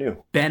thought I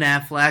knew. Ben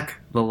Affleck,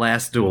 The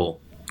Last Duel.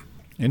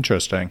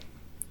 Interesting.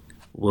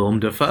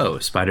 Willem Dafoe,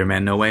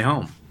 Spider-Man No Way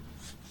Home.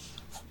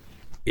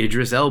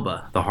 Idris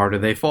Elba, The Harder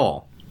They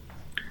Fall.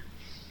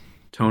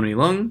 Tony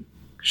Leung,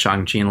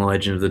 Shang-Chi and the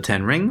Legend of the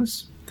Ten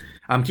Rings.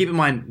 Keep in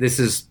mind, this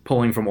is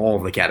pulling from all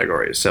of the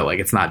categories, so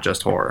it's not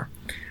just horror.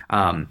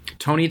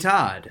 Tony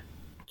Todd,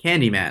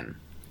 Candyman.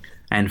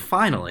 And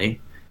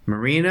finally,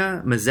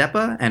 Marina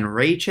Mazeppa and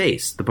Ray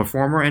Chase, the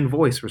performer and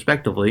voice,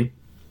 respectively,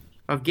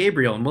 of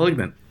Gabriel in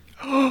Malignant.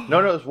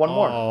 No, there's one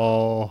more.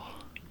 Oh.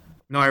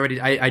 No,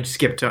 I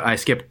skipped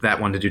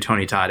that one to do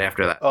Tony Todd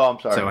after that. Oh, I'm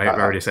sorry. So I've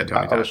already said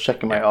Tony Todd. I was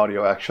checking my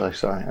audio, actually.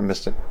 Sorry, I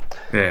missed it.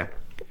 Yeah.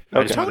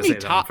 I just wanted to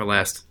save that one for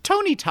last.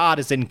 Tony Todd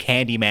is in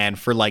Candyman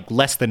for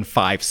less than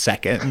 5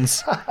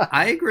 seconds.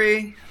 I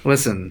agree.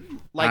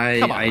 Listen,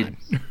 come on.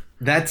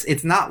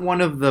 It's not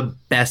one of the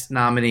best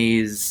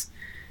nominees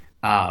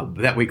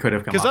that we could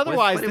have come up with. Because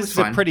otherwise, this is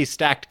a pretty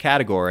stacked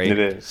category. It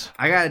is.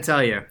 I gotta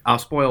tell you, I'll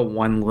spoil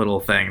one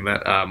little thing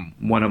that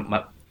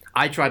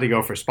I tried to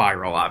go for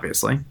Spiral,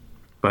 obviously,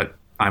 but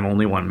I'm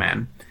only one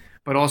man.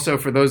 But also,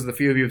 for those of the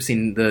few of you who've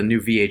seen the new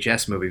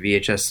VHS movie,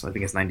 VHS, I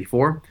think it's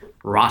 94,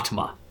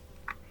 Ratma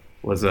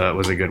was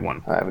a good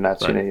one. I have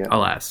not seen it yet.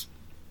 Alas.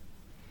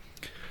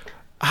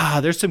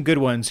 There's some good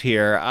ones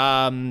here.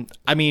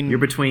 You're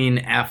between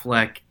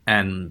Affleck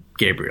and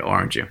Gabriel,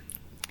 aren't you?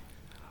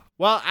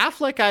 Well,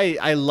 Affleck,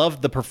 I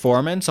loved the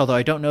performance, although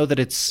I don't know that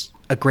it's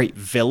a great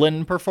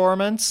villain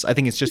performance. I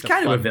think it's just He's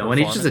kind of a villain.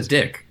 He's just a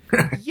dick.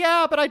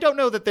 Yeah, but I don't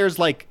know that there's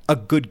a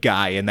good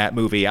guy in that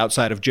movie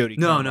outside of Jodie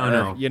Comer. No.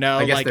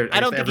 I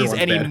don't think he's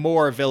any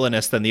more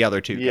villainous than the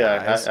other two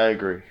guys. I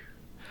agree.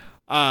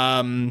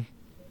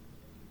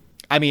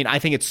 I mean, I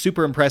think it's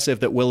super impressive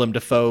that Willem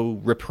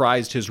Dafoe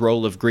reprised his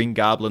role of Green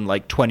Goblin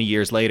like 20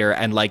 years later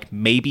and like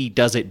maybe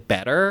does it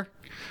better.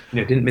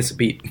 Yeah, didn't miss a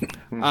beat.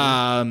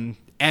 And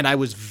I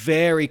was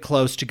very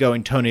close to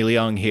going Tony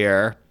Leung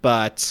here,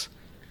 but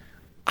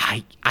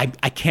I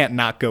can't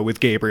not go with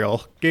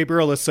Gabriel.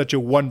 Gabriel is such a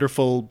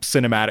wonderful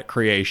cinematic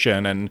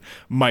creation and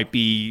might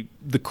be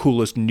the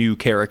coolest new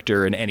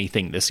character in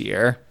anything this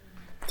year.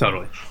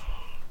 Totally.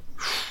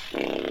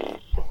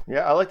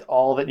 Yeah, I liked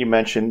all that you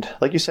mentioned.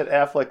 Like you said,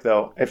 Affleck,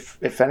 though,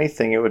 if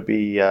anything, it would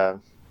be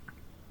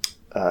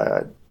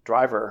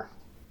Driver,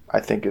 I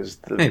think, is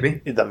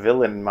the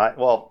villain.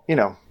 Well, you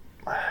know,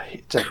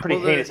 it's a pretty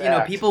heinous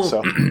act.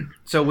 People.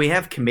 So we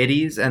have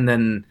committees, and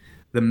then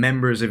the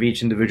members of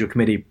each individual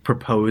committee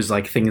propose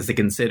like things to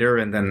consider,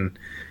 and then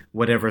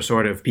whatever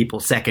sort of people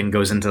second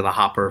goes into the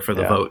hopper for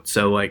the vote.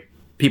 So like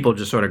people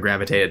just sort of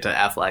gravitated to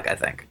Affleck, I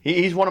think.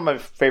 He's one of my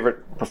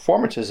favorite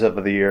performances of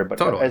the year, but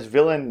totally. As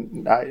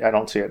villain, I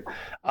don't see it.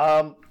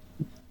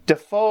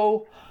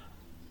 Dafoe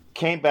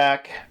came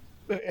back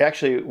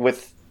actually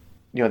with,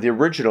 you know, the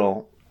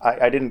original.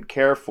 I didn't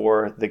care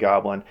for the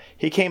Goblin.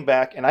 He came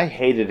back, and I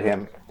hated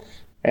him.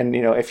 And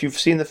you know, if you've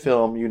seen the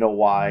film, you know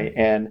why.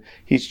 And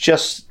he's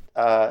just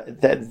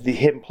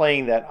him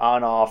playing that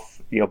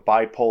on-off, you know,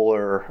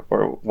 bipolar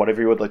or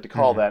whatever you would like to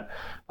call that.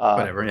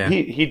 Whatever. Yeah.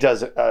 He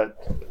does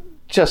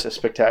just a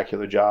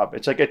spectacular job.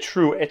 It's like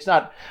it's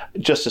not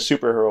just a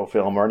superhero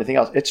film or anything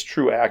else. It's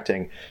true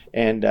acting,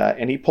 and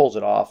he pulls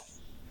it off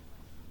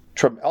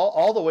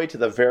all the way to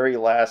the very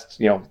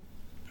last, you know,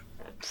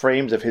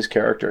 frames of his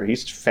character.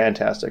 He's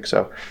fantastic.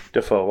 So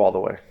Dafoe all the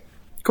way.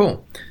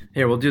 Cool.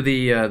 Here, we'll do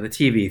the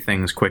TV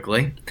things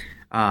quickly.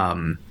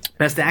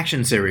 Best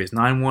Action Series: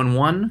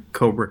 911,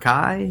 Cobra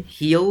Kai,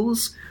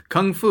 Heels,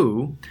 Kung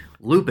Fu,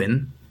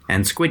 Lupin,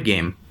 and Squid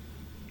Game.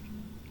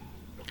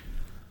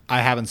 I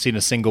haven't seen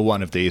a single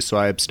one of these, so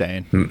I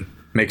abstain.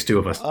 Makes two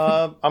of us.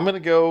 I'm going to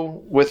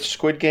go with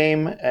Squid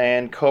Game,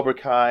 and Cobra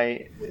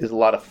Kai is a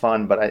lot of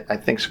fun, but I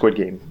think Squid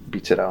Game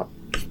beats it out.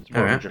 It's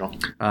more original.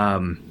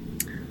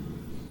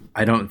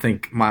 I don't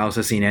think Miles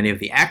has seen any of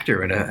the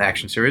actor in an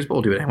action series, but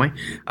we'll do it anyway.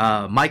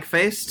 Mike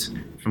Faist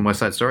from West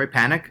Side Story,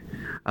 Panic.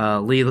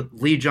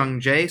 Lee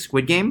Jung-jae,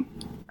 Squid Game.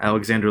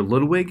 Alexander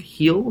Ludwig,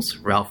 Heels.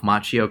 Ralph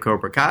Macchio,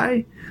 Cobra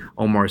Kai.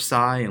 Omar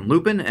Sy and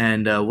Lupin.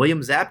 And William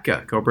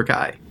Zabka, Cobra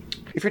Kai.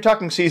 If you're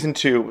talking season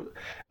 2,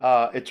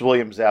 it's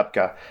William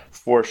Zabka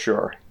for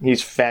sure.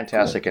 He's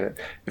fantastic in it.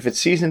 If it's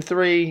season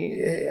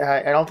 3,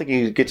 I don't think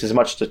he gets as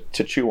much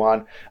to chew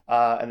on.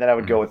 And then I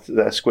would go with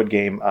the Squid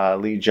Game,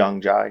 Lee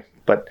Jung-jae.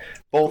 But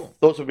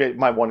those would be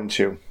my 1 and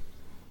 2.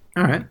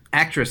 All right.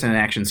 Actress in an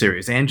action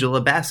series: Angela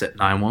Bassett,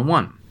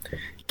 911.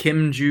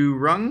 Kim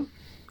Joo-rung,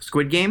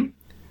 Squid Game.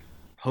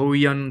 Ho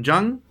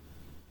Yun-jung,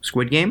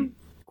 Squid Game.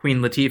 Queen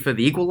Latifah,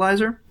 The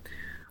Equalizer.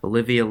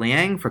 Olivia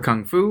Liang for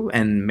Kung Fu,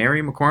 and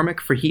Mary McCormick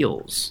for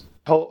Heels.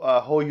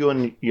 Ho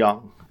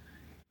Yun-young.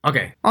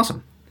 Okay,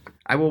 awesome.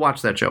 I will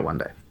watch that show one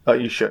day. Oh,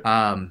 you should.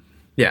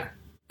 Yeah.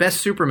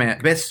 Best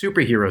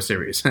superhero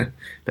series.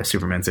 Best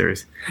Superman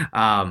series.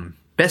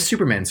 Best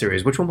Superman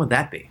series. Which one would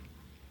that be?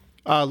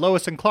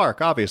 Lois and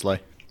Clark, obviously.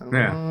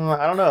 Yeah.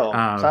 I don't know.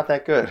 It's not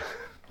that good.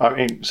 I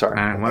mean,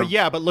 sorry. Well,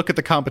 yeah, but look at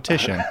the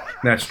competition.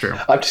 That's true.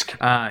 I'm just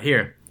kidding.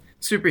 Here.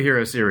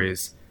 Superhero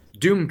series.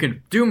 Doom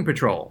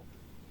Patrol.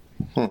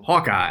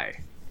 Hawkeye.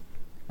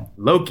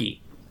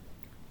 Loki.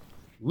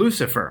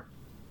 Lucifer.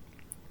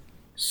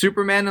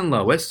 Superman and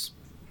Lois.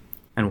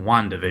 And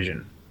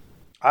WandaVision.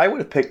 I would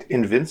have picked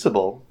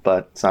Invincible,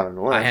 but it's not on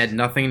the list. I had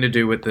nothing to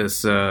do with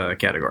this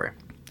category.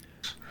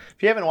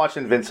 If you haven't watched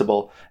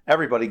Invincible,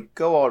 everybody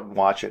go out and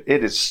watch it.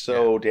 It is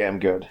so damn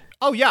good.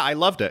 Oh yeah, I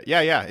loved it.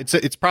 Yeah.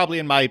 It's probably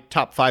in my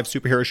top 5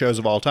 superhero shows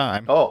of all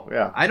time. Oh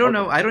yeah. I don't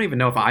know. I don't even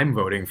know if I'm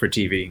voting for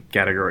TV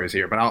categories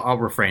here, but I'll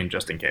refrain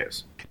just in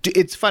case.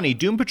 It's funny.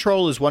 Doom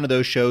Patrol is one of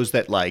those shows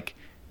that like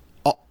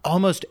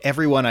almost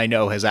everyone I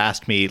know has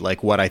asked me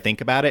like what I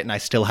think about it, and I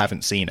still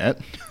haven't seen it.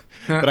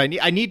 But I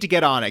need to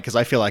get on it because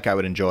I feel like I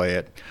would enjoy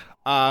it.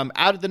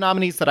 Out of the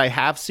nominees that I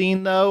have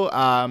seen, though,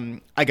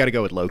 I got to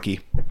go with Loki.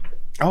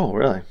 Oh,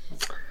 really?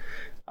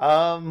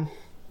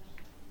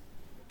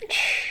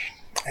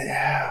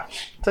 Yeah,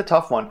 it's a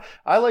tough one.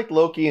 I liked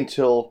Loki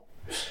until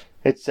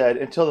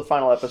the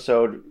final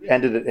episode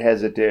ended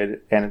as it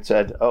did, and it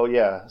said, "Oh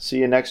yeah, see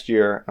you next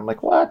year." I'm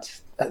like,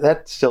 what?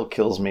 That still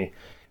kills me.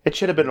 It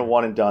should have been a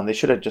one and done. They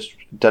should have just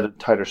done a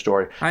tighter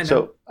story. I know.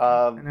 So,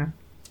 I know.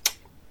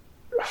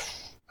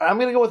 I'm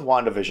going to go with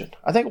WandaVision.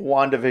 I think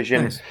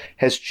WandaVision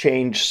has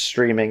changed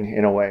streaming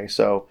in a way.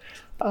 So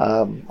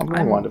I'm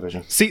going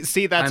WandaVision.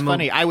 See, that's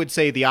funny. I would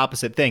say the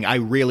opposite thing. I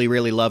really,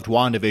 really loved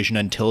WandaVision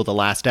until the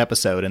last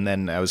episode, and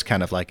then I was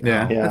kind of like,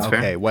 that's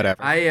okay, fair.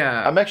 Whatever.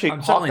 I'm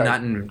certainly not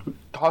in.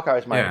 Hawkeye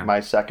is my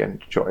second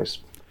choice.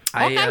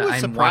 Hawkeye was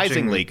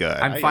surprisingly good.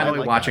 I'm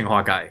finally watching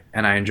Hawkeye,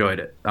 and I enjoyed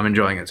it. I'm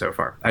enjoying it so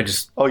far. I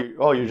just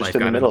you're just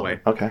in the middle.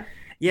 Okay.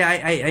 Yeah,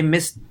 I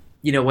missed.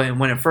 You know,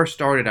 when it first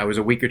started, I was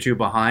a week or two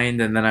behind,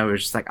 and then I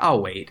was just like,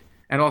 I'll wait.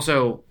 And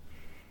also,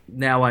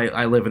 now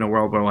I live in a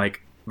world where,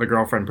 like, the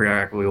girlfriend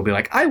periodically will be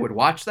like, I would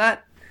watch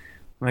that,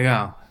 I'm like,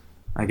 oh,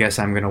 I guess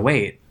I'm going to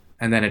wait.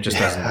 And then it just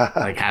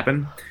doesn't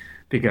happen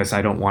because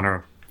I don't want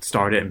to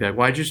start it and be like,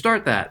 why'd you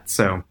start that?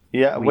 So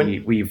yeah,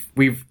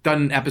 we've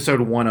done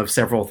episode 1 of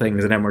several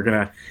things, and then we're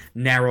going to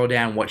narrow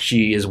down what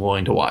she is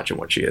willing to watch and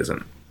what she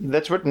isn't.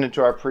 That's written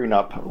into our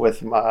prenup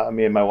with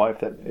me and my wife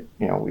that,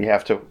 we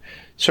have to,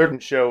 certain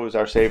shows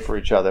are saved for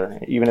each other,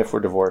 even if we're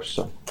divorced.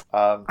 So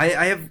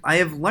I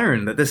have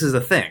learned that this is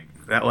a thing.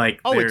 That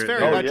it's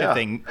very much a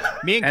thing.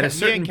 Me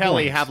and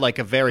Kelly have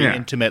a very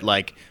intimate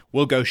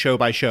we'll go show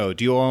by show.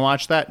 Do you want to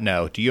watch that?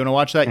 No. Do you want to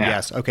watch that? Yeah.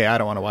 Yes. Okay, I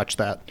don't want to watch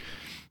that.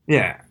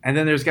 Yeah, and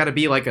then there's got to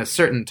be a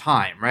certain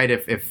time, right?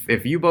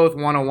 If you both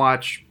want to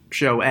watch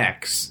show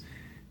X,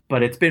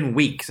 but it's been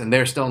weeks and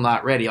they're still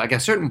not ready, at a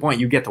certain point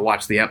you get to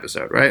watch the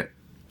episode, right?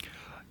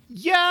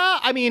 Yeah,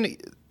 I mean,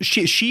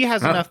 she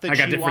has enough that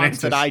she wants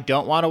answers that I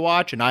don't want to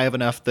watch, and I have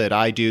enough that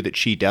I do that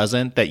she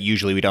doesn't, that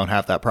usually we don't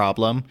have that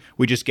problem.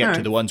 We just get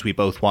to the ones we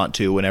both want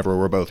to whenever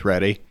we're both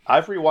ready.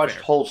 I've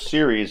rewatched whole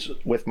series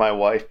with my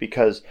wife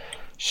because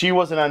she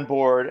wasn't on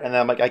board, and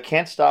then I'm like, I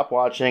can't stop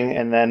watching,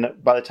 and then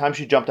by the time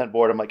she jumped on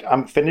board, I'm like,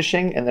 I'm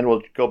finishing, and then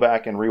we'll go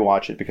back and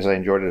rewatch it because I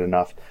enjoyed it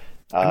enough.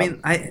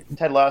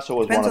 Ted Lasso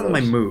was one of those. Depends on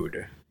my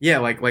mood. Yeah,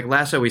 like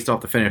Lasso, we still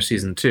have to finish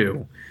season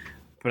 2,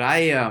 but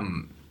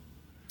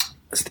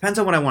it depends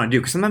on what I want to do,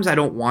 because sometimes I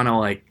don't want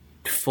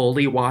to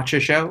fully watch a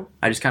show.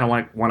 I just kind of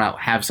want to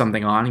have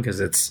something on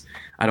because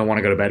I don't want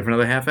to go to bed for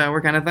another half hour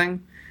kind of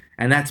thing.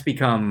 And that's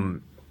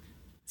become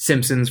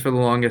Simpsons for the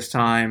longest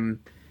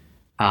time.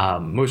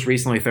 Most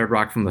recently, Third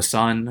Rock from the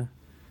Sun,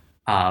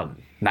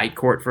 Night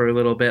Court for a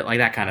little bit.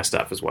 That kind of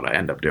stuff is what I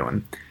end up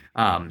doing.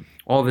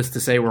 All this to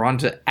say, we're on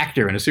to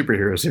actor in a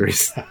superhero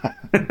series.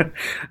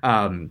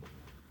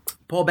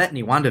 Paul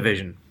Bettany,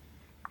 WandaVision.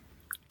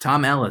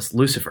 Tom Ellis,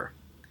 Lucifer.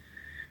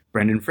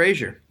 Brendan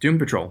Fraser, Doom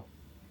Patrol.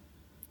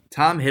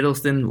 Tom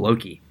Hiddleston,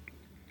 Loki.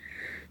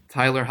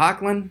 Tyler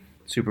Hoechlin,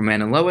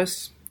 Superman and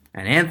Lois.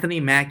 And Anthony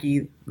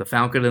Mackie, The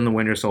Falcon and the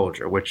Winter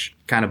Soldier, which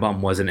kind of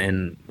bum wasn't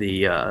in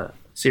the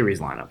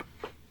series lineup.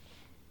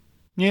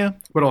 Yeah.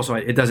 But also,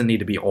 it doesn't need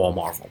to be all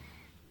Marvel.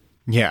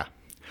 Yeah.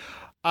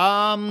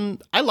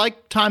 I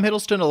like Tom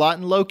Hiddleston a lot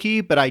in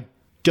Loki, but I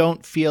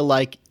don't feel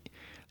like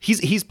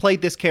he's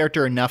played this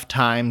character enough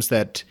times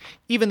that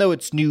even though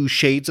it's new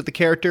shades of the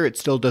character, it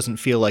still doesn't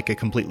feel like a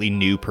completely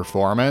new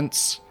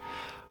performance.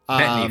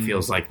 Bettany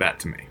feels like that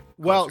to me.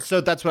 Well, so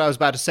that's what I was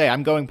about to say.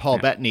 I'm going Paul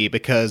Bettany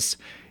because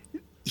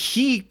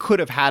he could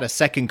have had a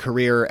second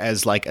career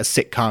as a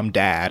sitcom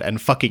dad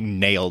and fucking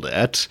nailed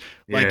it.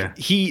 Yeah.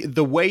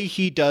 The way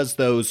he does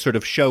those sort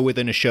of show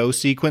within a show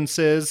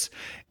sequences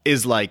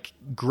is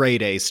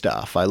grade A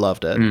stuff. I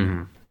loved it.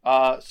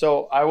 Mm-hmm.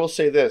 So I will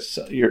say this: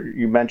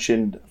 you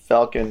mentioned the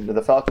Falcon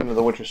and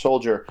the Winter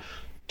Soldier.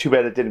 Too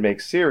bad it didn't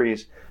make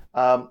series.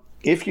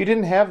 If you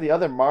didn't have the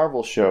other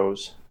Marvel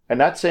shows, and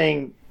not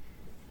saying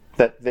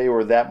that they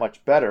were that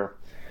much better,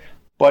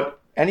 but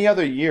any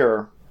other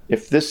year,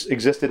 if this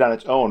existed on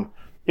its own,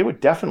 it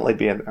would definitely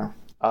be in there.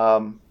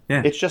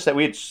 It's just that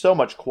we had so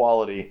much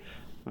quality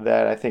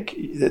that I think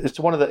it's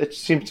it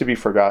seems to be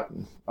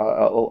forgotten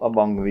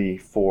among the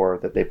 4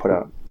 that they put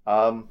out.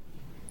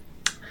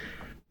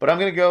 But I'm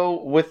going to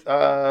go with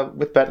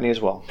Bettany as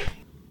well.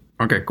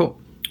 Okay, cool.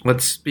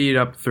 Let's speed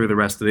up through the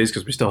rest of these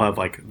because we still have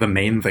the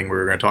main thing we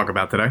were going to talk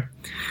about today.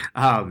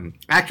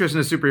 Actress in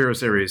a superhero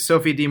series: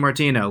 Sophie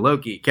DiMartino,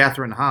 Loki;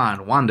 Catherine Hahn,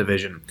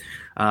 WandaVision;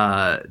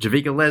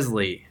 Javicia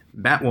Leslie,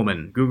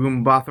 Batwoman;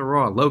 Gugu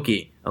Mbatha-Raw,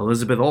 Loki;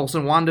 Elizabeth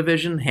Olsen,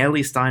 WandaVision;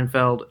 Haley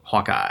Steinfeld,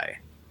 Hawkeye.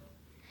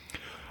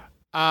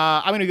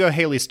 I'm going to go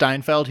Haley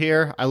Steinfeld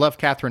here. I love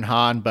Catherine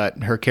Hahn,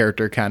 but her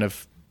character kind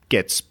of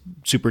gets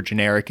super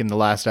generic in the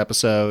last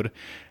episode.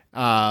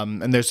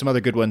 And there's some other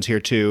good ones here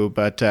too,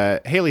 but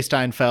Haley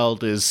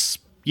Steinfeld is,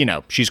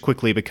 she's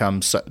quickly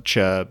become such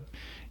a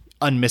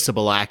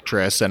unmissable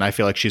actress, and I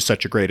feel like she's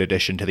such a great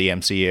addition to the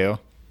MCU.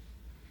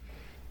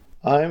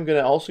 I'm going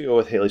to also go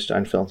with Haley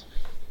Steinfeld.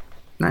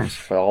 Nice.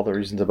 For all the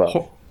reasons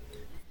above.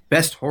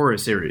 Best horror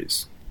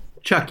series: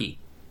 Chucky,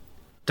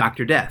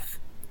 Dr. Death,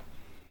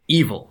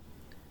 Evil,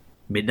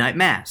 Midnight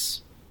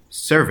Mass,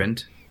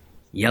 Servant,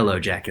 Yellow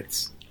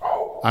Jackets.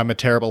 I'm a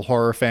terrible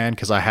horror fan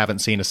because I haven't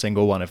seen a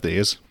single one of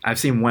these. I've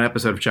seen one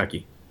episode of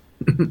Chucky.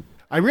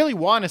 I really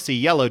want to see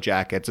Yellow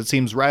Jackets. It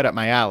seems right up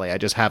my alley. I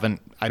just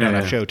haven't. I don't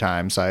have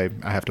Showtime, so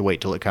I have to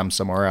wait till it comes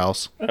somewhere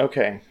else.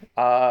 Okay.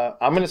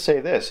 I'm going to say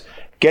this.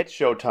 Get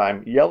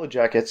Showtime. Yellow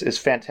Jackets is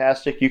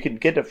fantastic. You can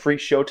get a free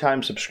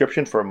Showtime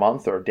subscription for a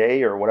month or a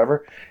day or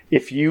whatever.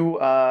 If you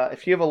have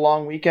a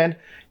long weekend,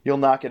 you'll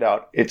knock it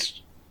out.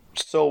 It's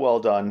so well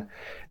done.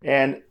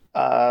 And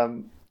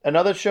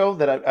another show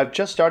that I've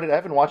just started, I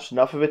haven't watched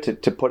enough of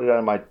it to put it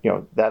on my,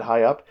 that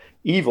high up.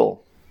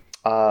 Evil.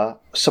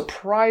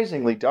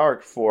 Surprisingly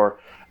dark for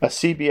a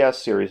CBS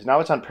series. Now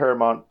it's on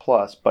Paramount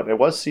Plus, but it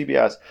was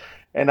CBS.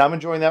 And I'm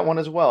enjoying that one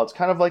as well. It's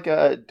kind of like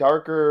a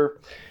darker,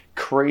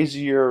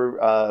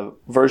 crazier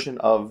version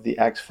of the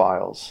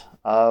X-Files.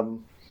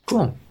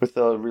 Cool. With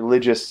a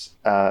religious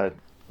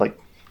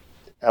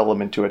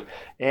element to it.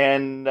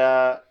 And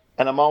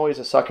I'm always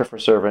a sucker for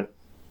Servant.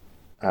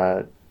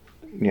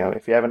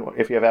 if you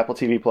have Apple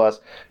TV Plus,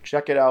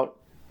 check it out.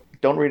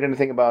 Don't read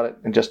anything about it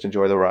and just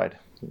enjoy the ride.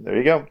 There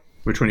you go.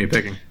 Which one are you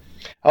picking?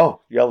 Oh,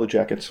 Yellow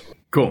Jackets.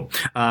 Cool.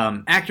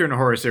 Actor in a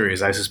horror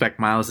series. I suspect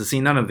Miles has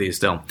seen none of these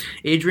still.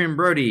 Adrian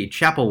Brody,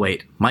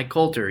 Chapelwaite. Mike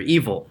Coulter,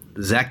 Evil.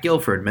 Zach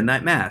Gilford,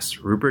 Midnight Mass.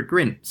 Rupert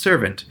Grint,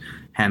 Servant.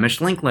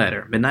 Hamish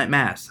Linklater, Midnight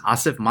Mass.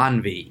 Asif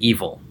Manvi,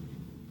 Evil.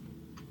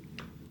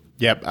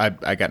 Yep,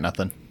 I got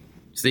nothing.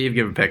 Steve,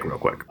 give a pick real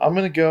quick. I'm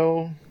going to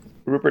go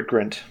Rupert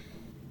Grint.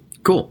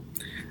 Cool.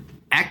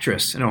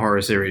 Actress in a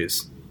horror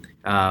series.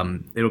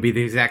 It'll be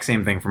the exact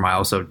same thing for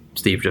Miles, so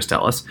Steve, just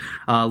tell us.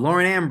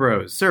 Lauren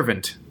Ambrose,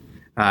 Servant.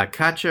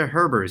 Katja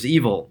Herbers,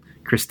 Evil.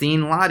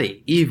 Christine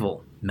Lottie,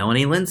 Evil.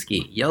 Melanie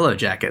Linsky, Yellow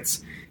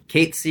Jackets.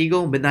 Kate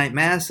Siegel, Midnight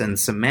Mass, and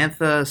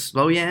Samantha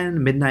Sloyan,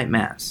 Midnight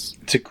Mass.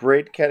 It's a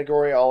great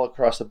category all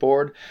across the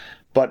board,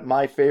 but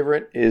my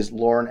favorite is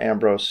Lauren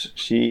Ambrose.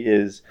 She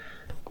is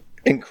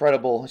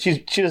incredible. She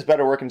does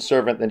better work in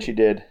Servant than she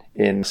did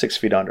in 6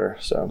 Feet Under.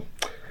 So,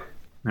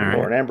 right.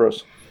 Lauren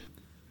Ambrose.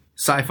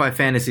 Sci-fi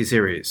fantasy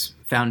series.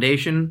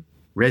 Foundation,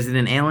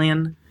 Resident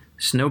Alien,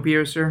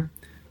 Snowpiercer,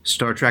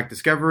 Star Trek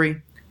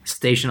Discovery,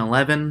 Station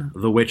 11,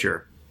 The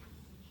Witcher.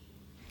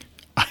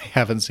 I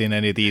haven't seen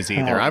any of these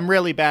either. I'm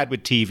really bad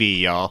with TV,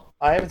 y'all.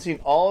 I haven't seen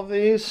all of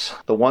these.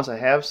 The ones I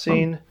have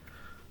seen,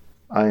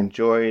 I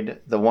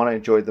enjoyed. The one I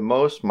enjoyed the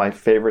most, my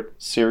favorite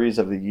series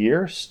of the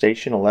year,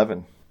 Station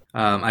 11.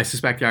 I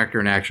suspect the actor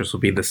and actress will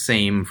be the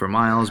same for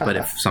Miles, but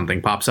if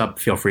something pops up,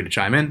 feel free to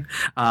chime in.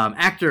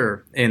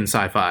 Actor in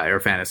sci-fi or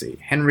fantasy.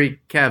 Henry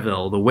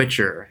Cavill, The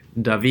Witcher.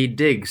 David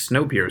Diggs,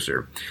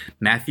 Snowpiercer.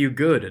 Matthew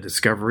Good, A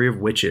Discovery of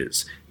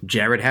Witches.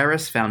 Jared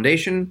Harris,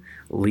 Foundation.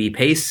 Lee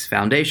Pace,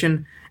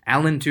 Foundation.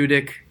 Alan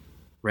Tudyk,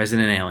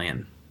 Resident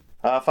Alien.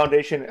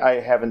 Foundation, I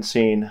haven't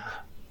seen.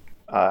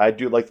 I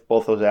do like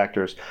both those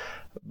actors.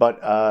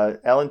 But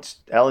Alan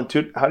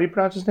Tudyk, how do you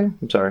pronounce his name?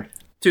 I'm sorry.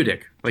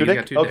 Tudyk. Well, you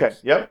got two okay,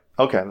 dicks. Yep.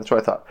 Okay, that's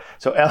what I thought.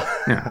 So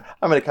yeah.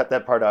 I'm going to cut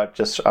that part out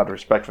just out of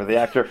respect for the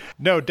actor.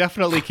 No,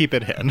 definitely keep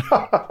it in.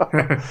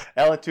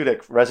 Alan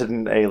Tudyk,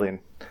 Resident Alien.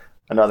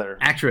 Another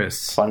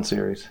actress. Fun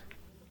series.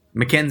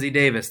 Mackenzie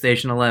Davis,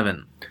 Station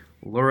 11.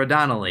 Laura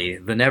Donnelly,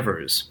 The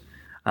Nevers.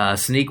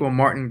 Sonequa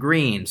Martin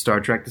Green, Star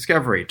Trek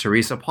Discovery.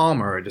 Teresa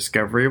Palmer,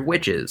 Discovery of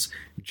Witches.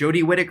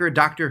 Jodie Whittaker,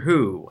 Doctor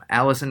Who.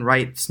 Allison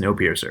Wright,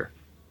 Snowpiercer.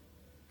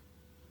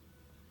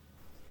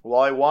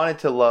 Well, I wanted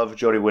to love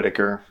Jodie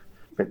Whittaker,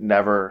 but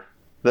never.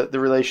 The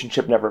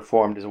relationship never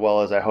formed as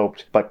well as I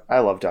hoped. But I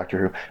love Doctor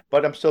Who.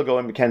 But I'm still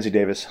going Mackenzie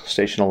Davis,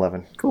 Station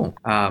 11. Cool.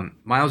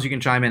 Miles, you can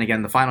chime in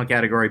again. The final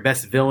category: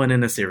 Best Villain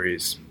in a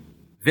Series.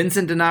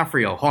 Vincent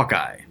D'Onofrio,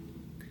 Hawkeye.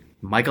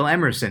 Michael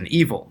Emerson,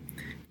 Evil.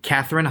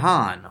 Catherine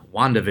Hahn,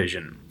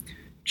 WandaVision.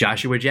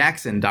 Joshua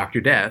Jackson, Dr.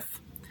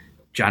 Death.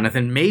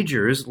 Jonathan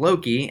Majors,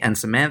 Loki. And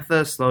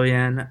Samantha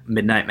Sloyan,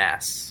 Midnight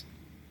Mass.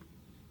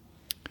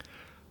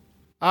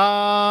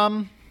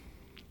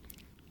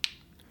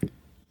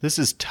 This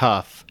is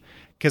tough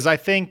because I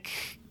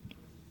think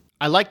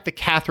I like the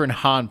Catherine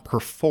Hahn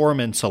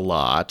performance a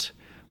lot,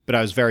 but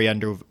I was very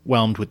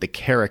underwhelmed with the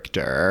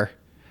character.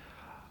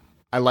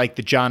 I like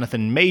the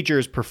Jonathan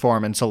Majors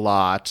performance a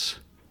lot,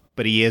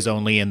 but he is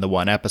only in the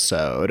one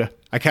episode.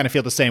 I kind of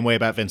feel the same way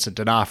about Vincent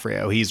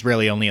D'Onofrio. He's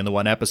really only in the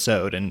one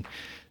episode, and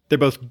they're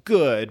both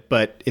good,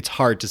 but it's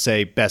hard to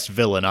say best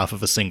villain off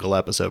of a single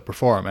episode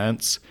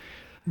performance.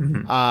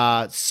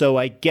 Mm-hmm. So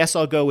I guess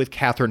I'll go with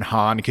Catherine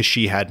Hahn because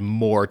she had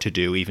more to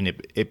do, even if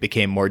it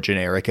became more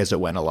generic as it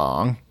went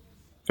along.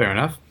 Fair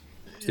enough.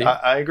 Steve?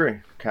 I agree.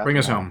 Catherine Bring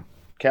us Hahn. home.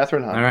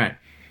 Catherine Hahn. All right.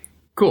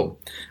 Cool.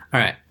 All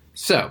right.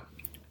 So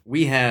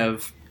we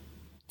have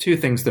two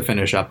things to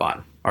finish up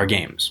on our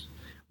games.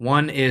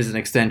 One is an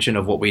extension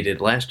of what we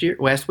did last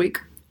week,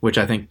 which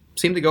I think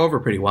seemed to go over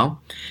pretty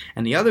well.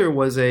 And the other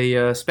was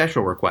a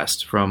special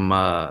request from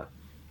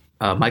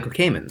Michael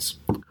Kamens,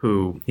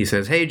 who he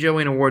says, "Hey,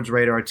 Joey and Awards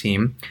Radar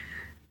team,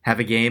 have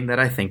a game that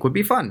I think would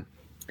be fun.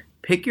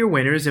 Pick your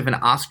winners if an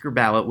Oscar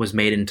ballot was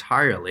made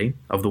entirely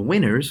of the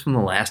winners from the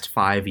last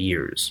 5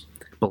 years.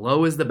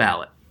 Below is the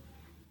ballot.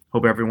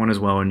 Hope everyone is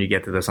well when you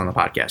get to this on the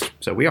podcast."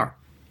 So we are.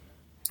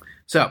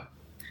 So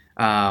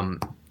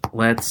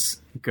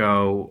let's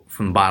go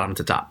from bottom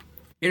to top.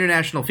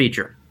 International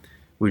feature.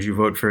 Would you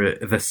vote for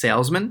The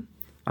Salesman,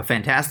 A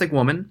Fantastic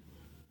Woman,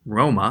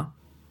 Roma,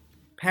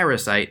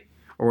 Parasite,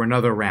 or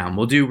another round?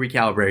 We'll do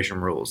recalibration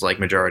rules, like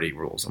majority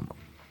rules.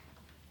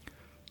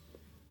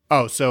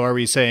 Oh, so are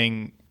we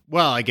saying...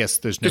 Well, I guess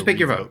there's no just pick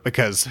your vote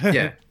because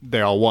yeah. They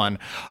all won.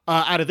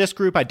 Out of this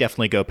group, I'd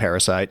definitely go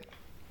Parasite.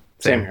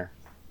 Same here.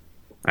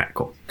 All right,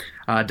 cool.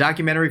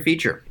 Documentary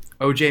feature.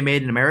 OJ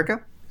Made in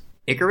America,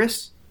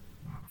 Icarus,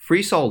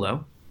 Free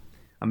Solo,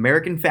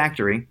 American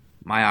Factory,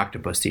 My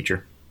Octopus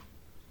Teacher.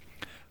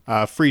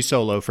 Free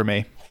Solo for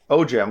me.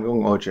 OJ, I'm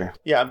going OJ.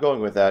 Yeah, I'm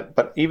going with that.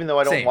 But even though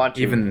I don't want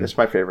to, it's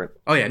my favorite.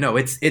 Oh yeah, no,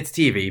 it's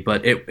TV,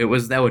 but it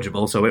was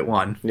eligible, so it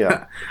won.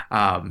 Yeah.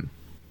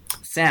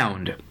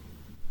 Sound.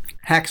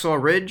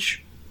 Hacksaw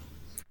Ridge.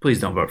 Please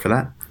don't vote for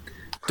that.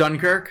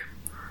 Dunkirk.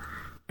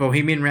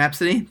 Bohemian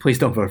Rhapsody. Please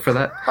don't vote for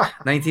that.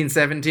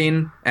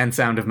 1917 and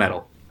Sound of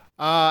Metal.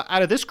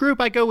 Out of this group,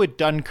 I go with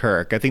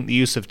Dunkirk. I think the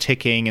use of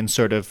ticking and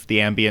sort of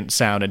the ambient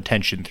sound and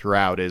tension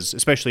throughout is,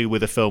 especially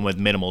with a film with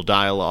minimal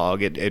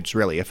dialogue, it's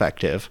really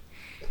effective.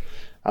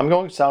 I'm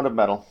going Sound of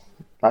Metal.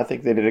 I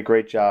think they did a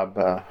great job.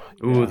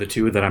 The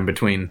two that I'm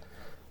between.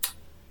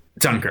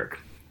 Dunkirk.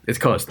 It's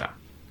close, though.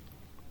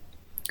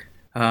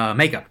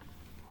 Makeup.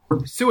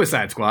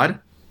 Suicide Squad.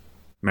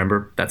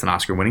 Remember, that's an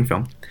Oscar-winning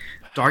film.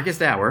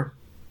 Darkest Hour.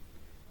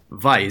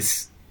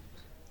 Vice.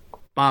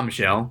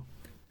 Bombshell.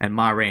 And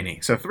Ma Rainey.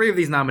 So 3 of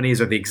these nominees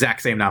are the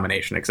exact same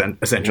nomination,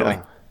 essentially.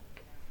 Yeah.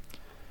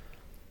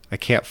 I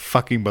can't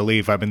fucking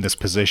believe I'm in this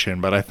position,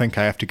 but I think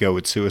I have to go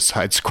with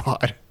Suicide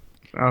Squad.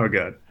 Oh,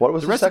 good. What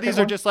was The rest of these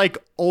one? are just like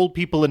old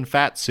people in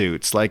fat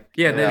suits. Like,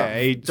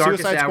 Darkest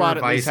Suicide Hour, Squad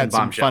at Vice, least had and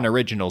some Bombshell. fun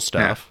original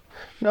stuff.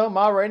 No,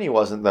 Ma Rainey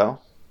wasn't, though.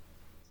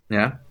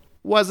 Yeah?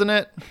 Wasn't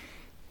it?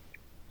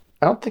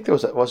 I don't think there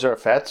was. Was there a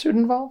fat suit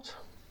involved?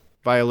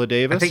 Viola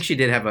Davis? I think she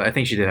did have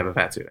a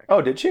fat suit.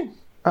 Oh, did she?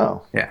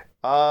 Oh. Yeah.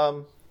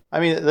 I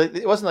mean,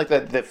 it wasn't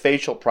like the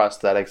facial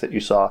prosthetics that you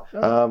saw.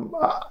 I'm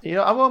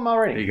going Ma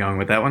Are Rainey. you going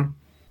with that one?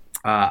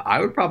 I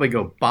would probably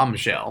go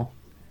Bombshell.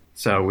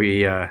 So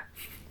we...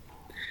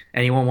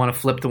 anyone want to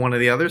flip to one of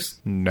the others?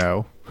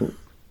 No.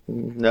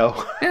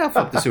 No. Yeah, I'll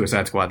flip to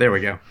Suicide Squad. There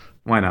we go.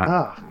 Why not?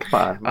 Oh,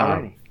 come on, Ma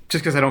Rainey.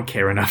 Just because I don't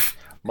care enough.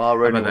 Ma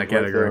Rainey about that was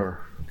right category. there.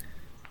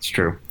 It's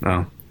true.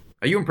 Oh.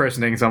 Are you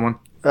impersonating someone?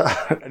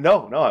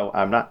 No,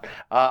 I'm not.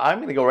 I'm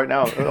going to go right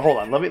now. Hold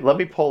on. Let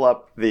me pull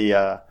up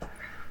the.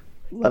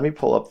 Let me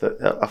pull up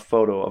a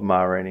photo of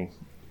Ma Rainey.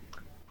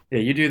 Yeah,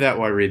 you do that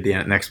while I read the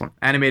next one.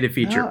 Animated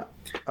feature.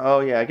 Oh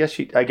yeah, I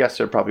guess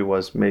there probably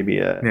was maybe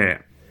a. Yeah.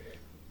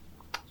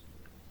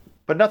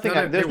 But nothing.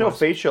 No, There's there no was.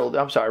 facial.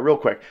 I'm sorry, real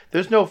quick.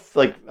 There's no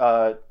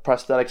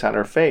prosthetics on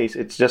her face.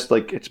 It's just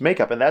like it's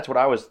makeup, and that's what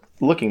I was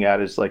looking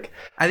at. Is like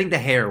I think the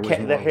hair was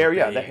the hair.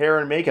 Yeah, the hair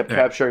and makeup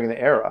capturing the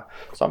era.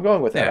 So I'm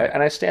going with that, Yeah.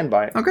 and I stand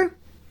by it. Okay.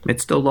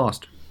 It's still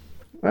lost.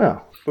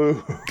 Oh,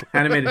 boo.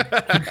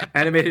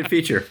 Animated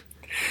feature.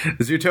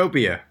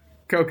 Zootopia.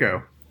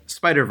 Coco.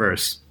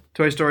 Spider-Verse.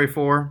 Toy Story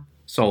 4.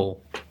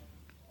 Soul.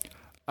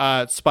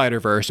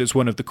 Spider-Verse is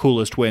one of the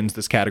coolest wins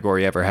this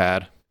category ever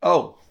had.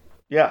 Oh,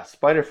 yeah,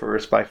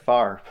 Spider-Verse by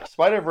far.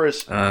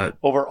 Spider-Verse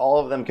over all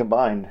of them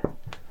combined.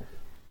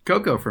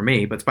 Coco for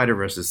me, but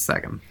Spider-Verse is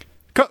second.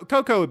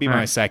 Coco would be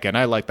my second.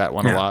 I like that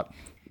one a lot.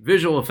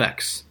 Visual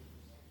effects.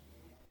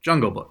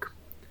 Jungle Book.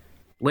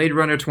 Blade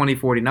Runner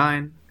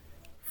 2049.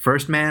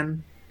 First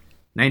Man.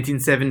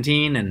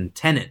 1917. And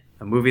Tenet,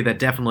 a movie that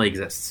definitely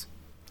exists.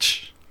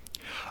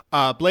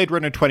 Blade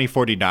Runner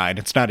 2049.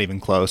 It's not even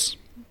close.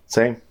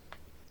 Same.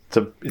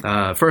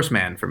 First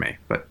Man for me,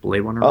 but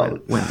Blade Runner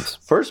wins.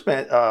 First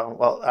Man,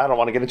 well, I don't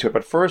want to get into it,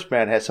 but First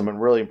Man has something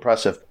really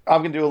impressive.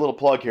 I'm going to do a little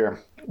plug here.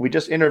 We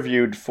just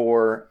interviewed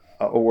for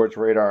Awards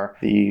Radar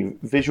the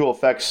visual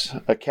effects,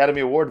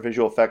 Academy Award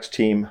visual effects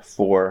team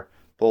for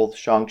both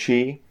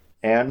Shang-Chi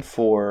and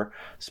for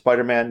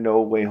Spider-Man No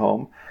Way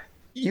Home.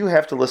 You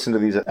have to listen to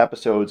these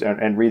episodes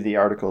and read the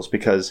articles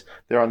because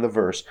they're on the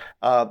verse.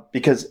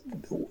 Because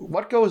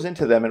what goes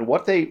into them and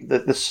what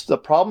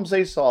the problems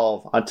they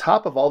solve on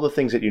top of all the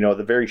things that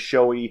the very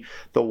showy,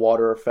 the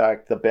water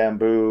effect, the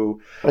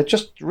bamboo, it's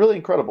just really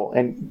incredible.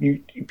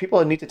 And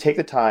people need to take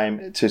the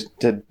time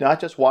to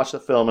not just watch the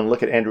film and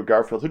look at Andrew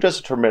Garfield, who does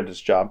a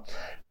tremendous job,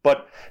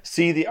 but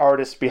see the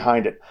artists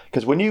behind it.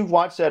 Because when you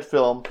watch that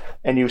film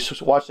and you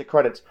watch the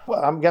credits,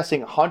 I'm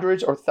guessing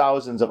hundreds or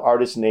thousands of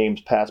artists' names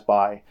pass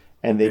by.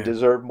 And they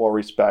deserve more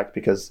respect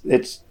because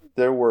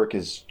their work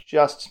is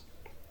just,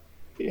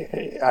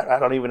 I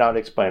don't even know how to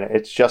explain it.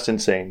 It's just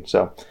insane.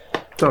 So,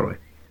 Totally.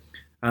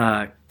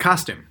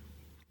 Costume.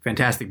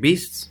 Fantastic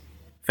Beasts.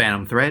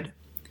 Phantom Thread.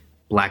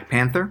 Black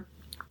Panther.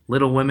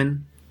 Little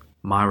Women.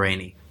 Ma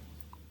Rainey.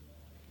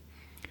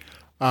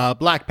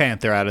 Black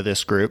Panther out of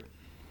this group.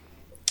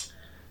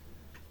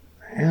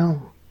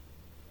 Well,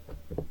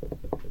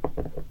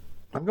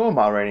 I'm going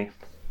Ma Rainey.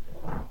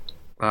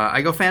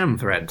 I go Phantom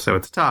Thread, so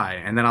it's a tie,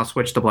 and then I'll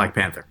switch to Black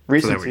Panther.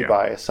 Recency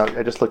bias.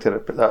 I just looked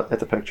at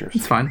the pictures.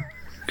 It's fine.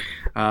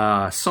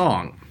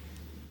 Song.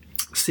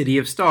 City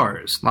of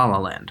Stars, La La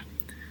Land.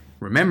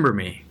 Remember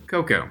Me,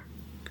 Coco.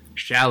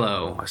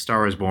 Shallow, A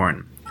Star Is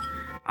Born.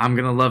 I'm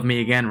Gonna Love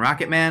Me Again,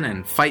 Rocket Man,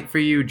 and Fight for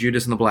You,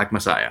 Judas and the Black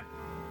Messiah.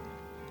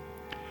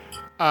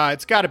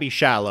 It's got to be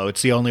Shallow.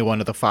 It's the only one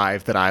of the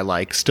 5 that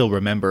I still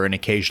remember and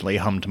occasionally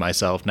hum to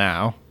myself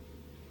now.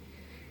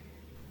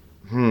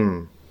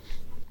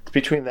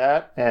 Between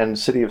that and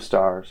City of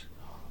Stars.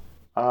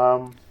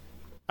 I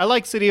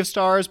like City of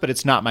Stars, but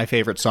it's not my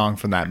favorite song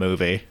from that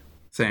movie.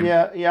 Same.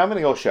 Yeah, I'm going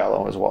to go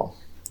Shallow as well.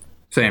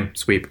 Same.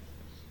 Sweep.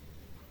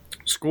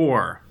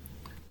 Score.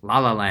 La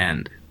La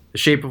Land. The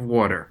Shape of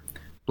Water.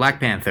 Black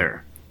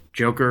Panther.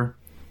 Joker.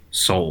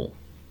 Soul.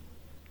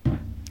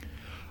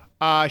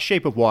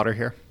 Shape of Water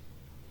here.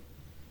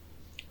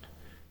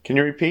 Can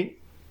you repeat?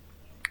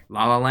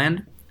 La La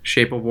Land.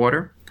 Shape of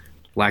Water.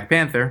 Black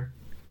Panther.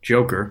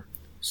 Joker.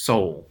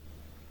 Soul.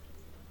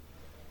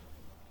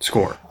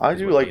 score. I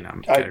do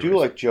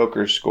like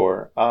Joker's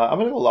score. I'm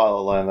gonna go La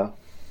La Land though.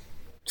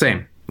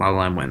 Same. La La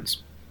Land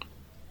wins.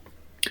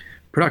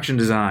 Production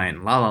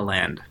design: La La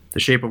Land, The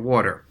Shape of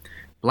Water,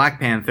 Black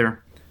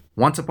Panther,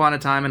 Once Upon a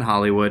Time in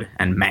Hollywood,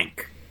 and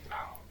Mank.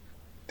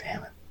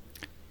 Damn it.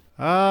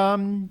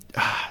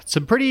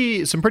 Some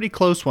pretty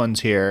close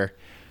ones here.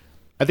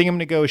 I think I'm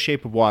gonna go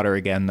Shape of Water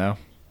again, though.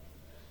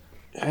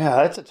 Yeah,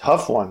 that's a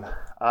tough one.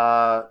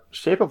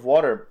 Shape of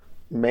Water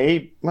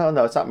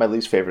no, it's not my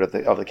least favorite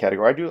of the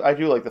category. I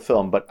do like the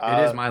film, but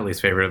it is my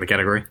least favorite of the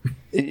category.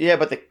 Yeah,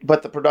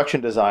 but the production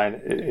design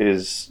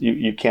is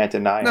you can't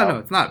deny. No,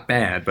 it's not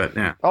bad, but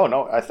yeah. Oh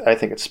no, I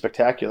think it's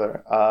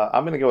spectacular.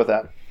 I'm gonna go with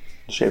that.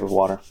 Shape of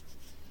Water.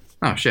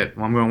 Oh shit!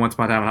 Well, I'm going Once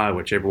Upon a Time in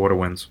Hollywood. Shape of Water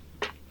wins.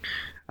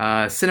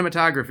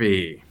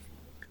 Cinematography: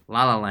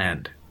 La La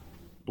Land,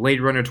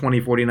 Blade Runner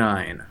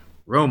 2049,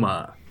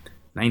 Roma,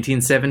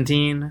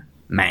 1917,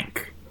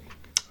 Mank.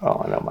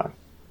 Oh, I know mine.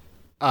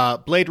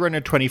 Blade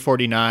Runner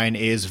 2049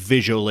 is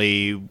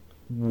visually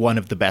one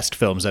of the best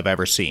films I've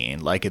ever seen.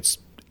 Like, it's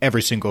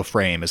every single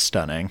frame is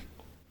stunning.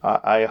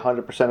 I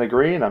 100%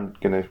 agree, and I'm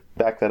going to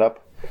back that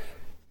up.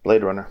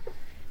 Blade Runner.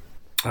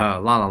 La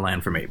La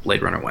Land for me.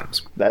 Blade Runner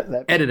wins.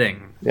 That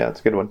Editing. Yeah,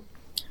 it's a good one.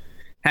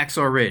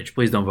 Hacksaw Ridge.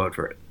 Please don't vote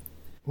for it.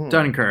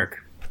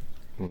 Dunkirk.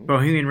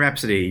 Bohemian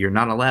Rhapsody. You're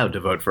not allowed to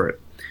vote for it.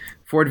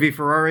 Ford v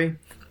Ferrari.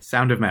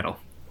 Sound of Metal.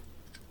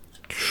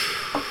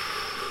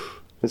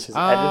 This is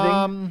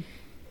editing?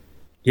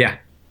 Yeah.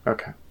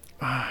 Okay.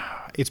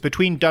 It's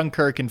between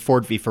Dunkirk and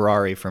Ford v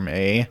Ferrari for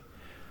me.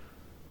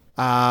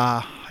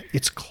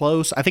 It's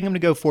close. I think I'm going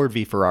to go Ford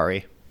v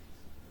Ferrari.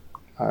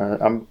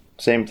 I'm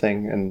same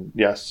thing, and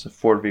yes,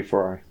 Ford v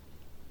Ferrari.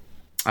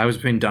 I was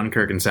between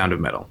Dunkirk and Sound of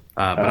Metal,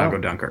 but I'll go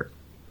Dunkirk.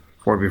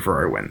 Ford v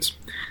Ferrari wins.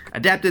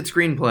 Adapted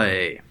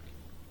screenplay: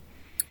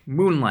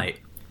 Moonlight,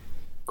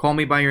 Call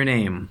Me by Your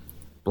Name,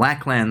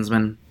 Black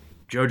Klansman,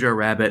 Jojo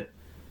Rabbit,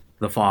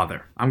 The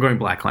Father. I'm going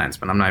Black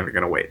Klansman. I'm not even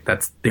going to wait.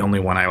 That's the only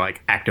one I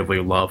actively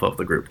love of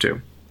the group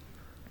too.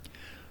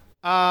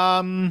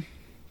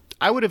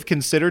 I would have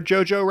considered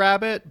Jojo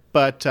Rabbit,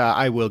 but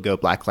I will go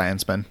Black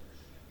Klansman.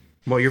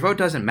 Well, your vote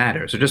doesn't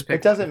matter, so just pick.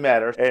 It doesn't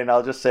matter, and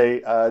I'll just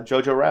say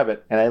Jojo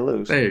Rabbit, and I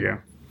lose. There you go.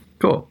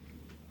 Cool.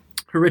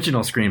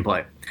 Original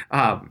screenplay: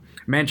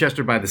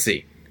 Manchester by the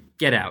Sea,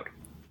 Get Out,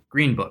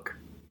 Green Book,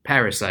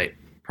 Parasite,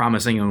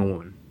 Promising Young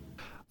Woman.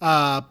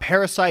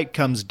 Parasite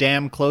comes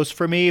damn close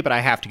for me, but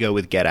I have to go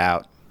with Get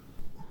Out.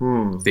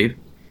 Steve?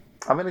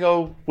 I'm going to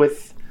go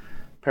with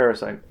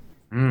Parasite.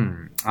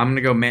 I'm going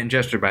to go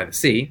Manchester by the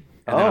Sea,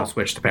 and then I'll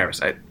switch to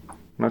Parasite.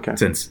 Okay.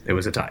 Since it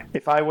was a tie.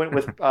 If I went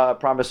with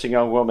Promising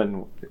Young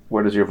Woman,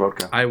 where does your vote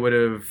go? I would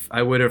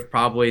have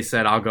probably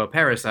said I'll go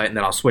Parasite, and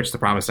then I'll switch to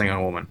Promising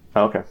Young Woman.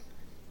 Okay.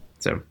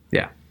 So,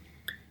 yeah.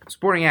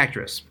 Supporting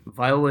actress: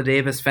 Viola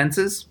Davis,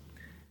 Fences,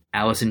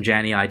 Allison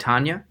Janney, I,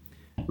 Tonya,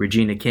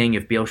 Regina King,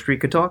 If Beale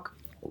Street Could Talk,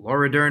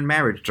 Laura Dern,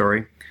 Marriage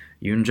Story,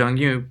 Yoon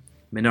Jung-yu,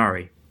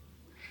 Minari.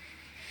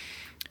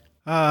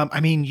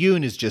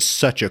 Yoon is just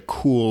such a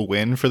cool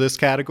win for this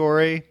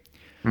category.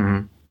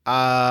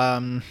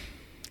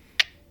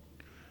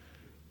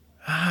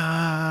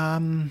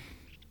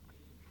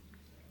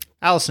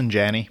 Allison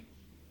Janney.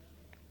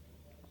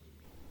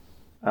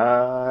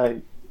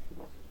 I'm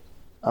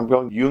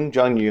going Yoon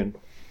Jung-yoon.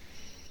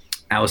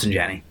 Allison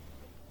Janney.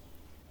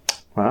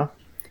 Wow.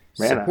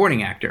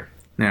 Supporting actor.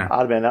 Yeah.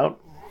 Odd man out.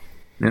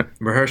 Yep.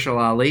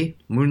 Mahershala Ali,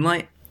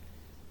 Moonlight.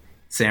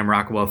 Sam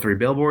Rockwell, 3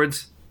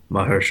 Billboards.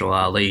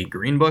 Mahershala Ali,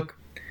 Green Book.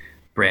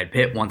 Brad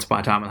Pitt, Once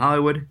Upon a Time in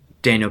Hollywood.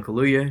 Daniel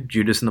Kaluuya,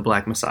 Judas and the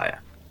Black Messiah.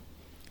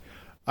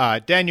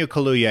 Daniel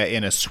Kaluuya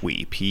in a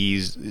sweep.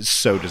 He's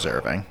so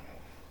deserving.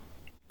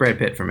 Brad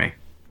Pitt for me.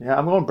 Yeah,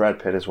 I'm going Brad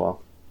Pitt as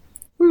well.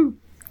 Woo.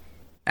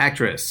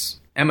 Actress: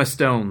 Emma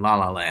Stone, La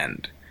La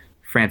Land.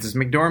 Frances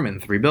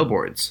McDormand, 3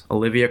 Billboards.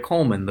 Olivia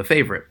Colman, The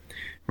Favorite.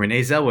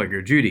 Renee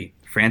Zellweger, Judy.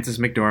 Frances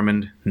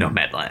McDormand,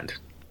 Nomadland.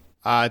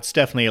 It's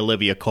definitely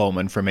Olivia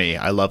Colman for me.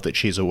 I love that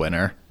she's a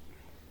winner.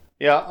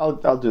 Yeah,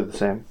 I'll do the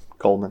same.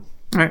 Colman.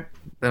 All right,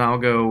 then I'll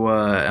go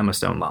Emma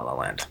Stone, La La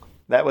Land.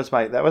 That was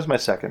my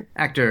second.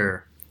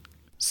 Actor.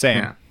 Same.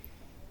 Yeah.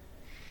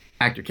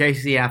 Actor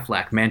Casey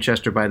Affleck,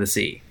 Manchester by the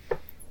Sea.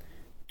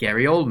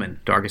 Gary Oldman,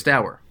 Darkest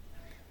Hour.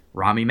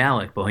 Rami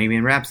Malek,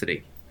 Bohemian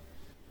Rhapsody.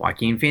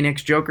 Joaquin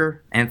Phoenix,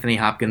 Joker. Anthony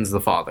Hopkins,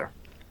 The Father.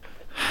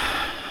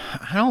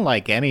 I don't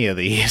like any of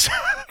these.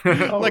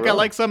 Really? I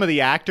like some of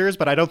the actors,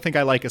 but I don't think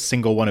I like a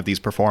single one of these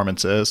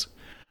performances.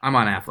 I'm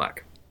on Affleck.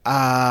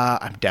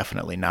 I'm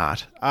definitely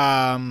not.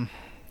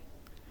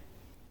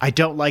 I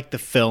don't like the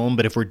film,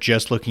 but if we're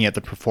just looking at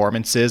the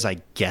performances,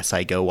 I guess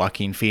I go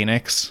Joaquin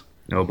Phoenix.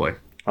 Oh boy.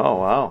 Oh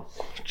wow.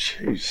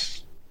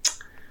 Jeez.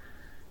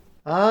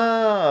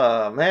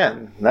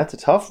 Man, that's a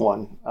tough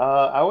one.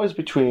 I was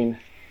between.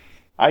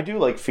 I do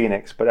like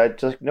Phoenix,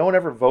 but no one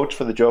ever votes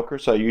for the Joker,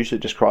 so I usually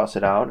just cross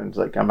it out, and it's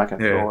like I'm not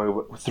going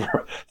to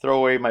throw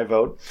away my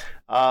vote.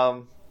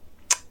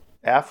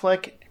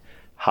 Affleck,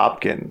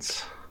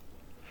 Hopkins,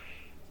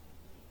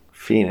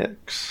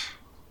 Phoenix.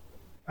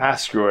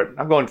 Screw it.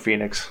 I'm going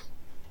Phoenix.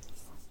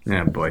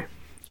 Yeah, boy.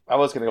 I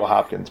was going to go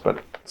Hopkins,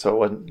 but so it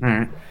wasn't. All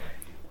right.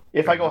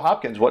 If I go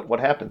Hopkins, what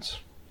happens?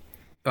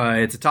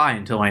 It's a tie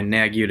until I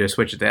nag you to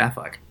switch it to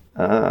Affleck.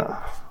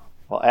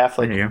 Well,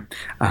 Affleck. There you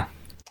go.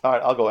 All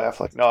right, I'll go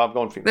Affleck. No, I'm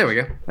going Phoenix. There we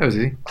go. That was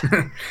easy.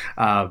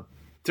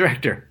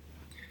 Director: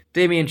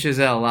 Damien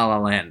Chazelle, La La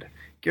Land;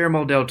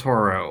 Guillermo del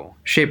Toro,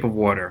 Shape of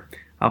Water;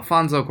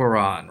 Alfonso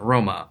Cuarón,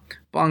 Roma;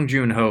 Bong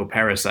Joon-ho,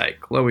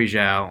 Parasite; Chloe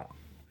Zhao,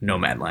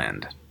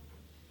 Nomadland.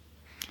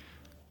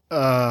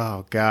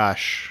 Oh,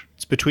 gosh.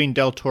 It's between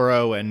Del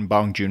Toro and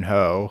Bong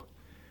Joon-ho.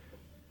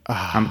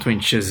 I'm between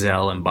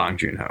Chazelle and Bong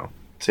Joon-ho.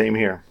 Same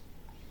here.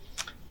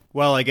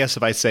 Well, I guess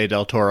if I say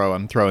Del Toro,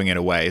 I'm throwing it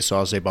away, so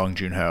I'll say Bong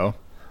Joon-ho.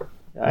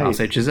 I'll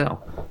say Chazelle.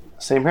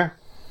 Same here.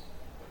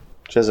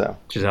 Chazelle.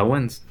 Chazelle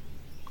wins.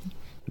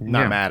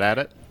 Not mad at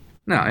it.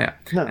 No, yeah.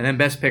 No. And then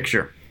Best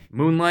Picture: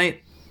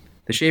 Moonlight,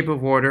 The Shape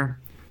of Water,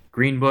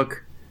 Green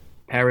Book,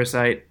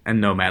 Parasite,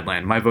 and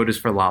Nomadland. My vote is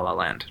for La La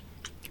Land.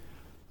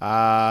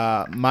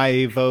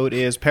 My vote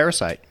is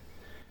Parasite.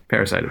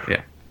 Parasite,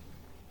 yeah.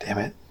 Damn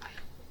it.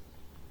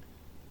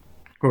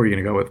 Who are you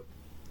going to go with?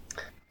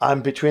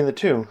 I'm between the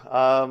two.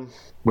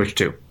 Which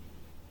two?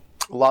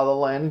 La La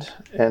Land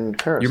and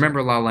Parasite. You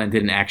remember La La Land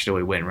didn't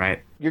actually win,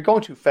 right? You're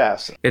going too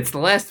fast. It's the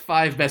last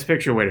 5 Best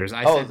Picture winners. Is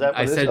that what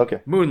I it is? said Okay.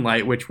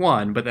 Moonlight, which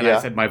won, but then I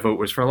said my vote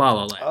was for La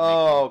La Land.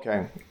 Oh,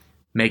 okay.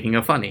 Making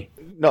a funny.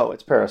 No,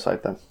 it's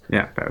Parasite then.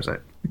 Yeah,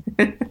 Parasite.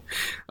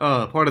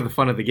 Part of the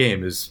fun of the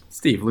game is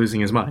Steve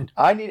losing his mind.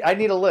 I need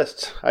a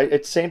list.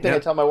 It's the same thing I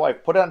tell my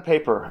wife. Put it on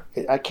paper.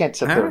 I can't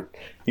sit there and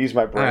use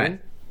my brain. All right.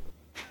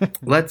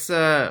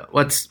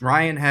 Let's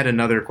Ryan had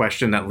another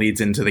question that leads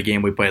into the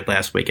game we played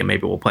last week, and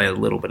maybe we'll play a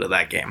little bit of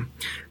that game.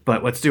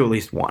 But let's do at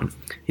least one.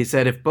 He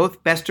said, if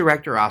both Best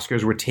Director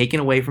Oscars were taken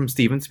away from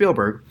Steven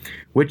Spielberg,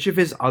 which of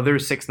his other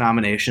 6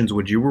 nominations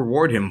would you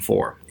reward him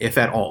for, if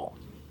at all?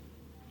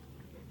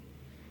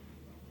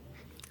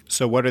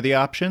 So what are the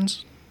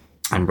options?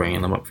 I'm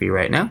bringing them up for you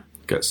right now,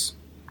 because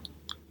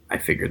I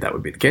figured that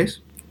would be the case.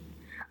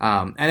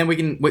 And then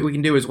what we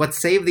can do is let's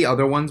save the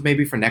other ones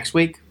maybe for next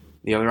week.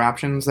 The other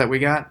options that we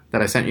got,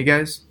 that I sent you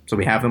guys, so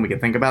we have them, we can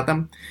think about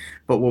them.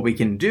 But what we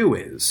can do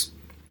is,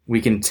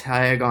 we can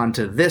tag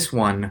onto this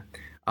one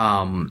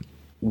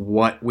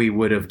what we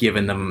would have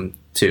given them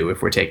to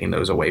if we're taking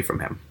those away from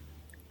him,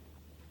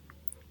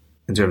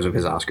 in terms of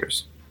his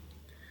Oscars.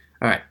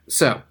 Alright,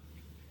 so,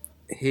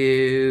 let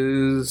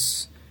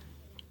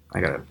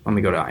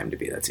me go to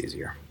IMDb, that's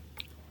easier.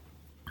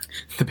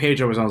 The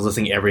page I was on was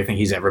listing everything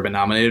he's ever been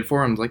nominated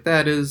for, and I was like,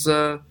 that is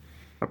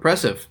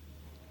oppressive.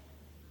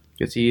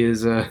 Because he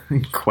is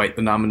quite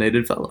the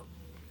nominated fellow.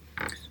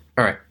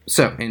 Alright,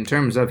 so in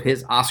terms of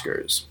his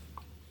Oscars,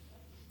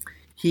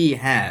 he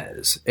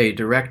has a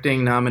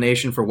directing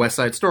nomination for West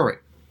Side Story,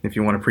 if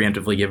you want to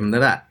preemptively give him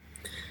that.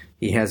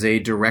 He has a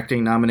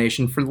directing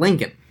nomination for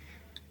Lincoln.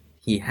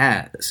 He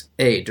has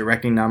a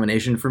directing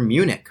nomination for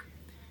Munich.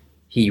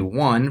 He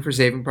won for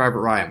Saving Private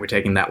Ryan. We're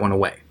taking that one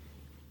away.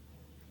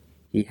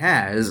 He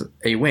has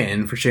a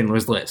win for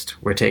Schindler's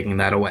List. We're taking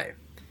that away.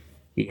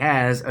 He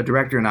has a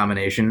director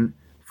nomination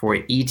for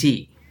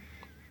E.T.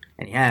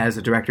 And he has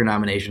a director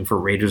nomination for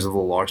Raiders of the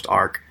Lost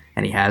Ark.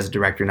 And he has a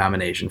director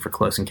nomination for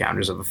Close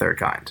Encounters of the Third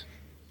Kind.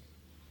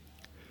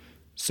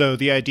 So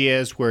the idea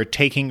is we're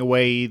taking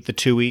away the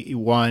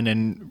 2E1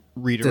 and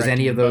redirecting Does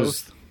any of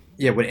those... both?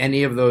 Yeah, would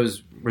any of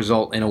those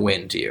result in a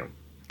win to you?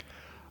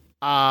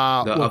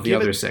 Of the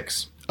other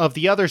 6. Of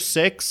the other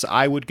 6,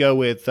 I would go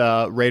with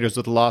Raiders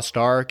of the Lost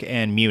Ark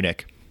and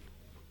Munich.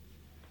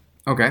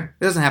 Okay. It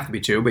doesn't have to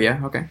be 2, but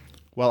yeah, okay.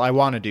 Well, I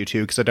want to do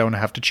 2 because I don't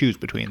have to choose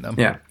between them.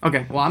 Yeah,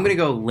 okay. Well, I'm going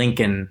to go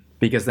Lincoln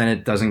because then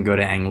it doesn't go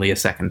to Ang Lee a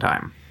second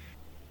time.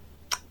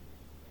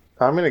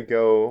 I'm going to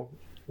go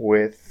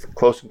with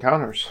Close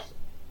Encounters.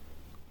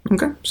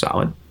 Okay,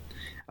 solid.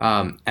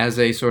 As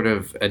a sort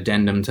of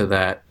addendum to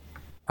that,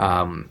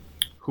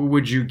 who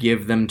would you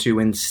give them to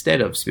instead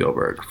of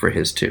Spielberg for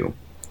his 2?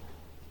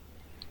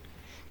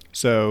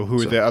 So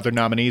who are the other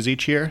nominees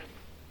each year?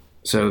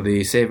 So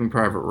the Saving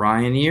Private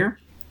Ryan year,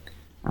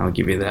 I'll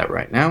give you that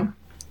right now.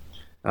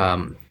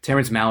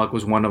 Terrence Malick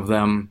was one of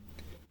them.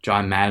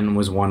 John Madden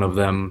was one of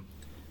them.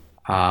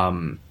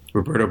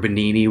 Roberto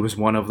Benigni was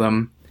one of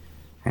them.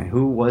 And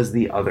who was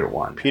the other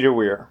one? Peter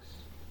Weir.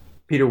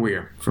 Peter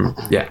Weir.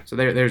 So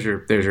there's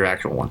your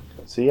actual one.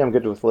 See, I'm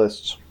good with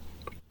lists.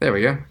 There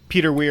we go.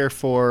 Peter Weir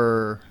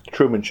for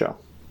Truman Show.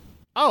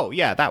 Oh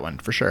yeah, that one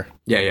for sure.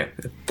 Yeah,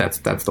 that's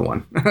the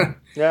one.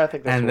 Yeah, I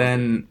think that's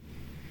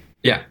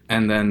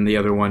and then the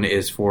other one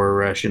is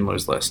for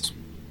Schindler's List.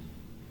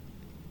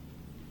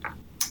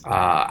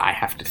 I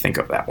have to think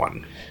of that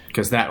one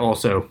because that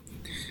also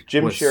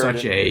Jim was Sheridan,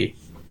 such a.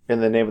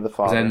 In the Name of the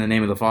Father. Is that In the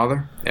Name of the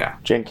Father? Yeah.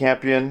 Jane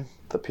Campion,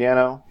 The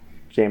Piano.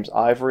 James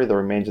Ivory, The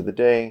Remains of the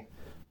Day.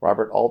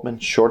 Robert Altman,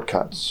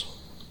 Shortcuts.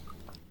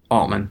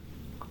 Altman.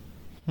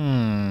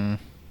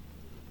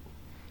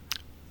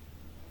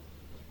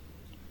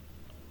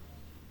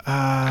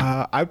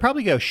 I'd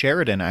probably go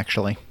Sheridan,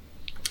 actually.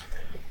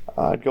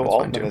 I'd go That's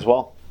fine, Altman too. as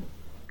well.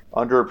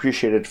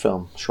 Underappreciated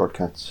film,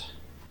 Shortcuts.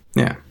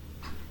 Yeah.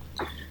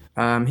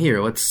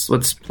 Here,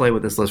 let's play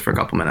with this list for a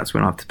couple minutes. We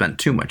don't have to spend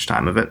too much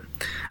time of it.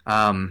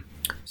 One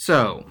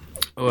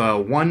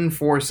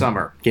for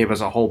Summer gave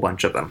us a whole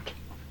bunch of them.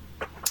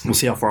 We'll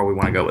see how far we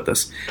want to go with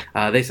this.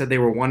 They said they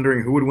were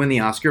wondering who would win the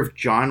Oscar if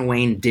John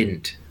Wayne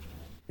didn't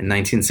in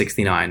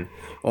 1969.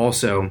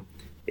 Also,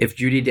 if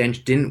Judi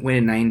Dench didn't win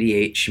in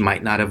 98, she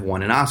might not have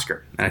won an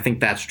Oscar. And I think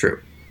that's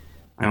true.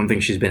 I don't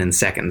think she's been in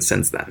second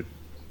since then.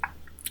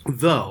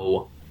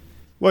 Though...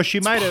 Well,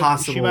 she might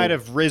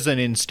have risen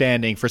in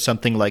standing for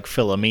something like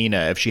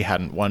Philomena if she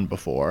hadn't won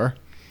before.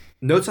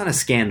 Notes on a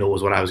Scandal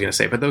was what I was going to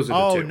say, but those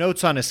are the two.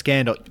 Notes on a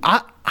Scandal.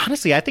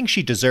 Honestly, I think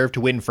she deserved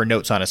to win for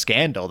Notes on a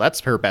Scandal.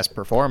 That's her best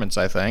performance,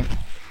 I think.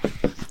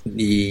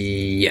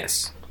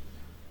 Yes.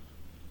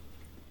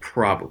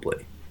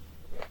 Probably.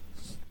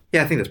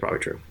 Yeah, I think that's probably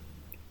true.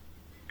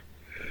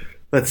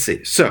 Let's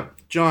see. So,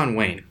 John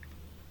Wayne,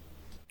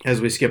 as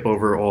we skip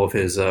over all of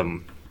his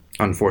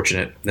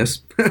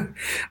unfortunateness.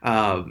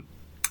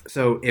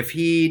 So, if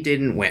he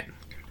didn't win,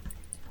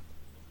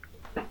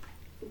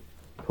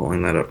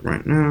 pulling that up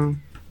right now.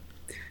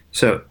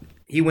 So,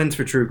 he wins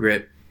for True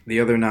Grit.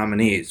 The other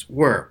nominees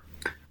were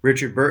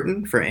Richard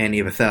Burton for Annie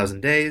of a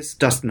Thousand Days,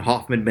 Dustin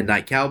Hoffman,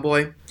 Midnight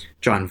Cowboy,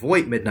 Jon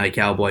Voight, Midnight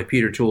Cowboy,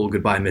 Peter O'Toole,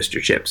 Goodbye,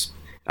 Mr. Chips.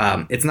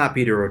 It's not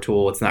Peter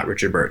O'Toole. It's not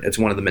Richard Burton. It's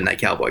one of the Midnight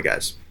Cowboy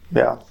guys.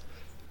 Yeah.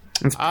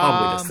 It's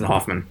probably Dustin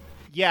Hoffman.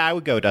 Yeah, I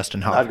would go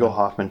Dustin Hoffman. I'd go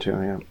Hoffman,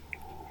 too,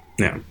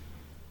 yeah.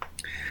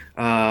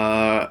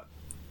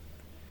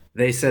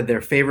 They said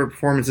their favorite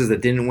performances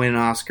that didn't win an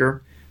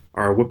Oscar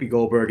are Whoopi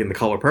Goldberg in The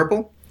Color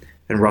Purple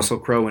and Russell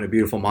Crowe in A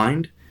Beautiful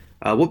Mind.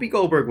 Whoopi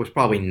Goldberg was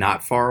probably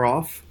not far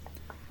off.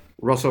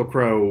 Russell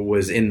Crowe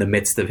was in the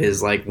midst of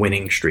his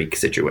winning streak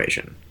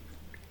situation.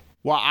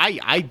 Well,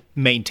 I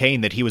maintain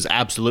that he was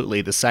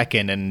absolutely the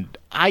second, and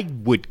I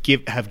would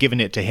have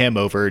given it to him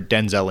over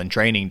Denzel in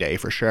Training Day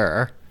for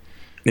sure.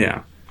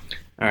 Yeah.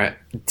 All right.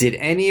 Did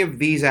any of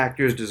these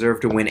actors deserve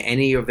to win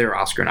any of their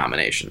Oscar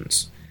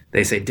nominations?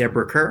 They say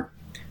Deborah Kerr,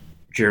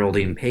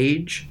 Geraldine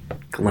Page,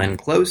 Glenn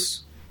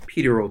Close,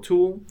 Peter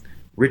O'Toole,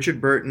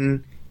 Richard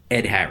Burton,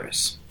 Ed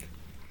Harris.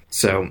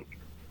 So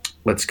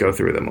let's go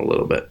through them a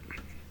little bit.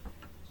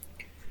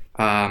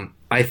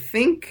 I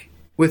think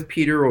with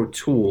Peter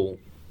O'Toole,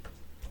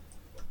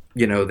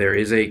 there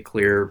is a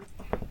clear,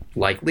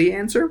 likely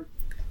answer.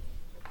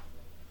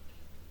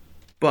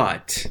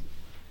 But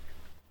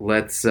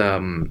let's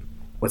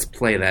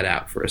play that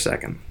out for a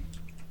second.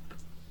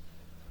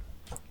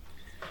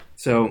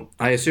 So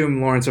I assume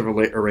Lawrence of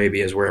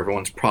Arabia is where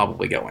everyone's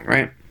probably going,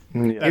 right?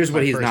 Yeah, here's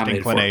what he's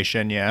nominated for.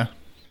 Yeah.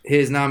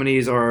 His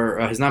nominations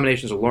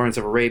are Lawrence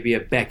of Arabia,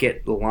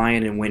 Beckett, The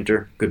Lion in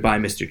Winter, Goodbye,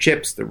 Mr.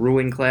 Chips, The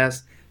Ruling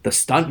Class, The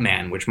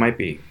Stuntman, which might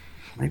be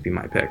my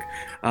pick.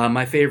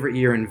 My Favorite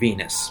Year in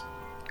Venus.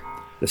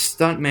 The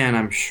Stuntman,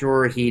 I'm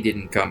sure he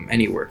didn't come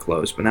anywhere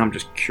close, but now I'm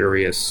just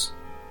curious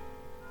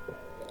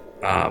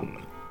who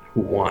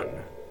won.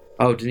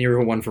 Oh, De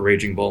Niro won for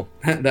Raging Bull.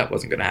 That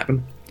wasn't going to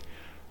happen.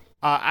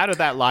 Out of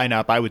that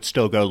lineup, I would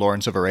still go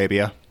Lawrence of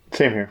Arabia.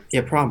 Same here.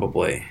 Yeah,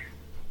 probably.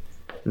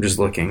 I'm just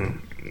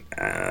looking.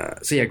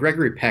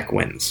 Gregory Peck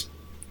wins.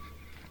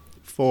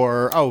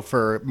 For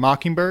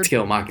Mockingbird? To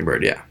Kill a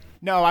Mockingbird, yeah.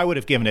 No, I would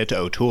have given it to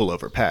O'Toole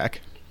over Peck.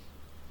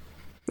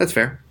 That's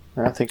fair.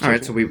 I think so. All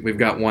right, so we've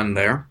got one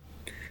there.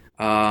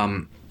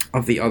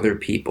 Of the other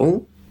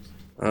people,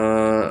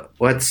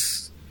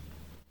 let's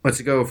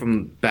go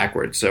from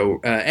backwards.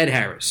 So Ed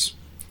Harris.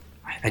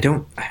 I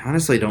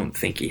honestly don't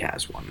think he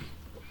has one.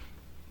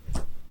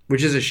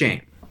 Which is a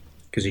shame,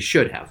 because he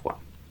should have one.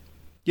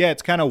 Yeah,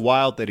 it's kind of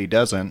wild that he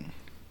doesn't.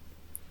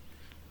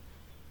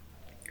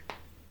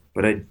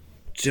 But I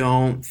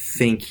don't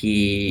think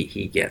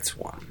he gets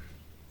one.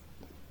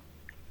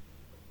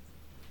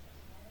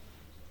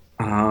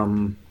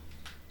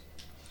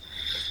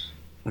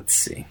 Let's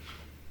see.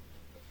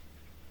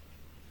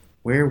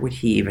 Where would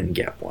he even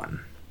get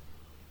one?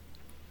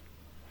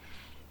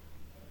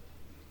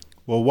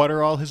 Well, what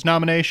are all his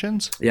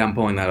nominations? Yeah, I'm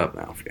pulling that up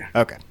now for you.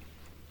 Okay.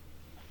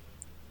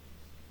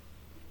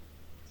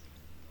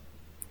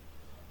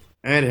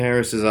 Ed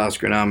Harris's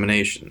Oscar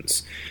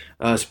nominations.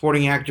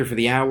 Supporting actor for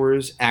The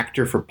Hours,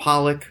 actor for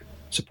Pollock,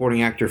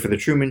 supporting actor for The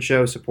Truman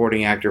Show,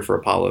 supporting actor for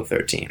Apollo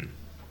 13.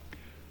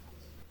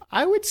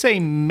 I would say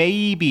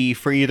maybe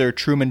for either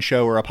Truman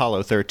Show or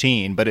Apollo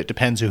 13, but it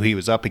depends who he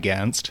was up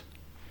against.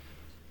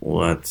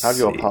 I'd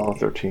go Apollo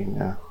 13,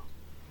 yeah.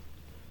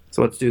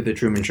 So let's do The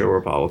Truman Show or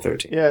Apollo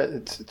 13. Yeah,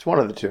 it's one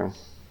of the two.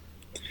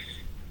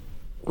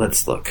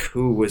 Let's look.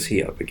 Who was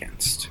he up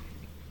against?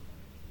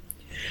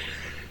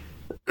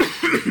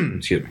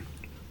 Excuse me.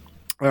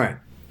 All right.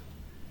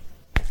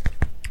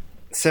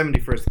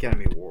 71st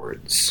Academy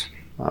Awards.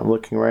 I'm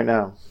looking right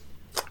now.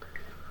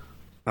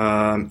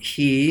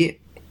 You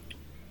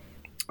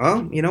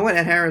know what?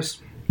 Ed Harris.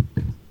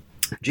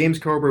 James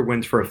Coburn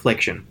wins for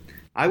Affliction.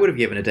 I would have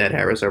given it to Ed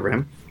Harris over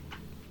him.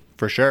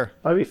 For sure.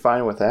 I'd be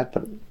fine with that,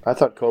 but I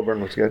thought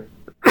Coburn was good.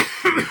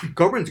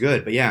 Coburn's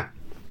good, but yeah.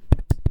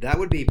 That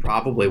would be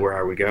probably where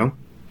I would go.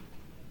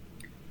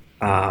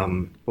 But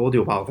we'll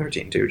do Apollo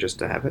 13 too, just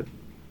to have it.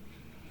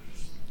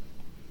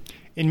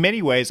 In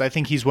many ways, I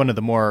think he's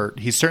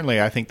he's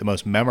certainly, I think, the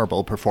most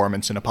memorable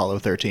performance in Apollo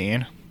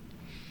 13.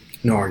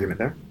 No argument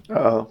there.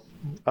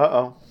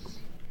 Uh-oh.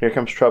 Here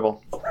comes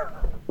trouble.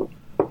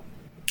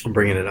 I'm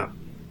bringing it up.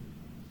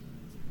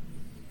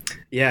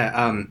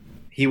 Yeah,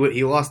 he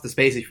lost to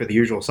Spacey for The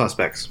Usual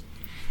Suspects.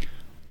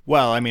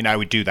 Well, I mean, I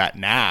would do that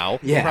now.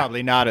 Yeah.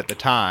 Probably not at the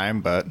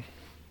time, but,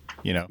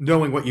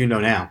 Knowing what you know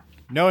now.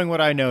 Knowing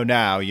what I know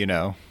now,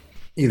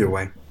 Either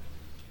way.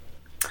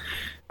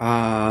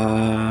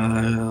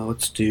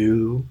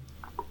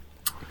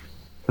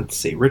 Let's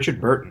see, Richard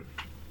Burton.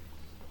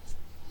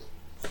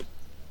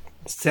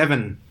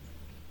 7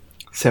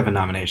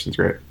 nominations,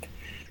 great.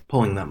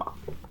 Pulling them up.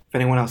 If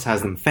anyone else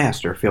has them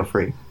faster, feel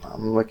free.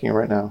 I'm looking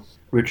right now.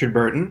 Richard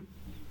Burton,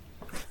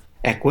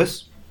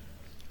 Equus,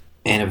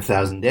 Anne of a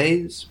Thousand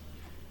Days,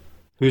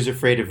 Who's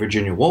Afraid of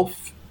Virginia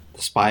Woolf,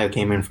 The Spy Who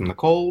Came In From the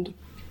Cold,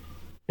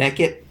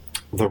 Beckett,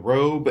 The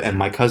Robe, and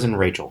My Cousin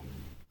Rachel.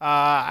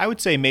 I would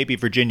say maybe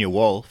Virginia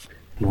Woolf.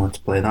 Well, let's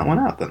play that one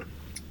out then.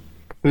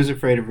 Who's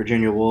Afraid of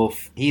Virginia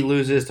Woolf? He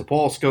loses to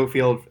Paul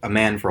Scofield, A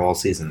Man for All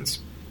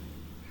Seasons.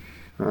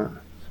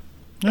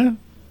 Yeah.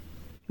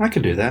 I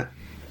could do that.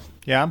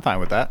 Yeah, I'm fine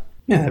with that.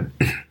 Yeah,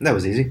 that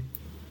was easy.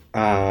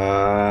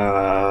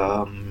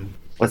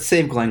 Let's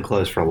save Glenn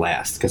Close for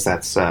last, because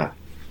that's a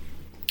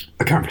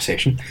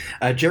conversation.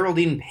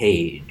 Geraldine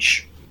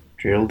Page.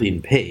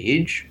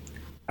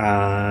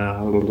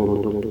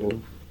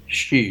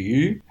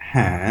 She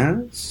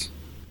has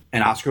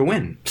an Oscar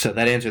win. So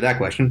that answered that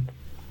question.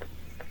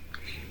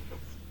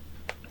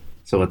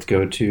 So let's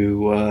go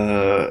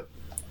to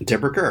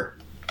Deborah Kerr.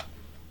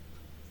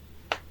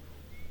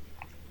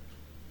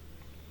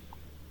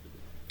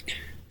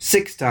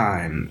 Six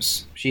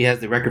times. She has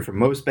the record for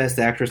most Best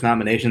Actress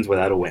nominations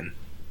without a win.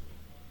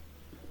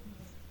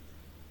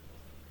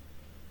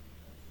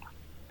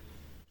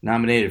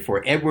 Nominated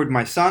for Edward,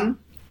 My Son,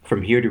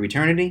 From Here to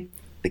Eternity,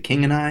 The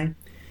King and I,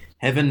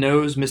 Heaven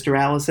Knows, Mr.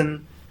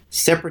 Allison,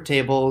 Separate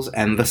Tables,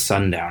 and The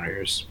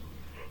Sundowners.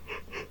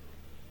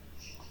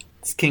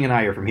 It's King and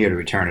I are From Here to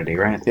Eternity,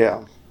 right?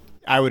 Yeah.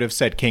 I would have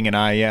said King and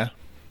I, yeah.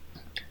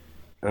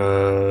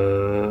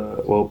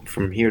 Well,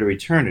 From Here to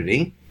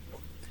Eternity,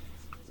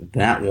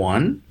 that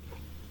one.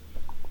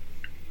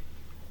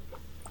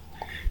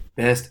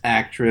 Best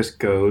Actress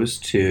goes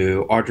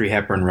to Audrey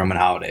Hepburn, Roman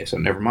Holiday, so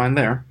never mind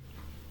there.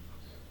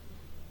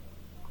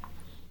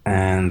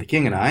 And The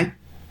King and I.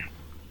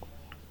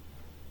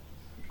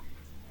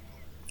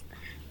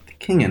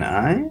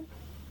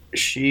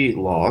 She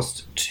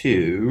lost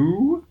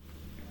to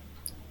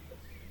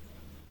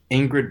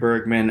Ingrid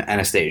Bergman,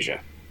 Anastasia.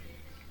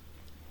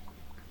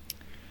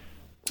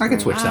 I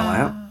could switch that one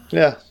out.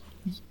 Yeah.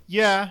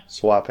 Yeah.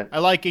 Swap it. I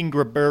like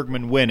Ingrid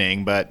Bergman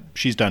winning, but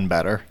she's done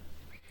better.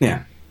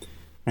 Yeah.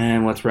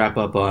 And let's wrap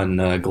up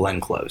on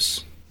Glenn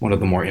Close, one of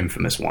the more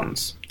infamous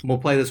ones. We'll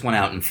play this one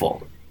out in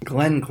full.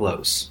 Glenn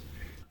Close,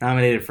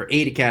 nominated for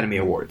 8 Academy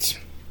Awards.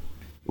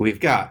 We've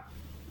got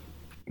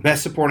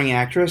Best Supporting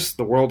Actress,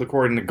 The World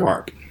According to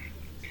Garp.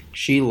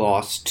 She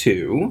lost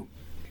to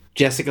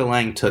Jessica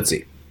Lange,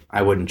 Tootsie.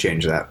 I wouldn't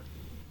change that.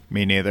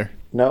 Me neither.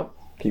 No,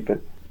 keep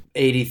it.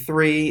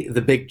 83,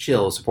 The Big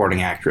Chill,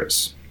 Supporting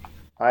Actress.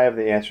 I have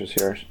the answers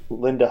here.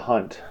 Linda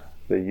Hunt,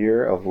 The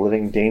Year of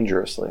Living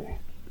Dangerously.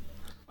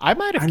 I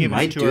might have given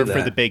it to her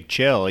for The Big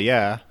Chill,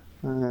 yeah.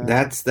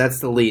 That's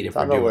the lead if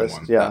we're doing list,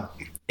 one. Yeah.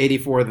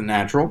 84, The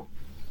Natural.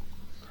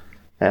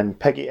 And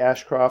Peggy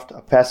Ashcroft,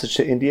 A Passage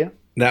to India.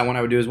 That one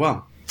I would do as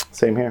well.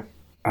 Same here.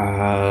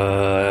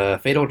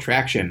 Fatal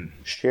Attraction.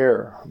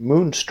 Cher,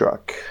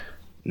 Moonstruck.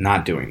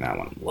 Not doing that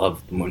one.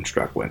 Love the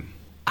Moonstruck win.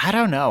 I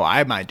don't know.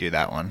 I might do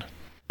that one.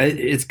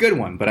 It's a good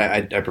one, but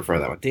I prefer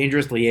that one.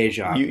 Dangerous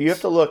Liaison. You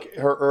have to look.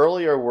 Her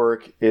earlier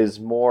work is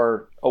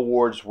more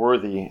awards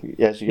worthy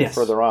as you get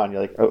further on.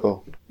 You're like,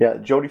 oh. Yeah,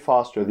 Jodie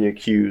Foster, The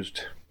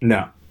Accused.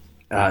 No.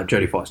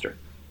 Jodie Foster.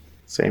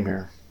 Same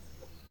here.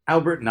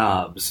 Albert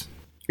Nobbs.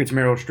 It's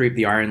Meryl Streep,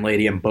 the Iron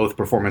Lady, and both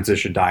performances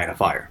should die in a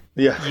fire.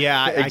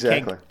 Yeah,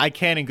 exactly. I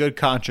can't in good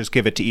conscience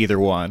give it to either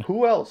one.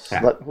 Who else?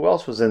 Yeah. Who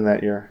else was in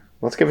that year?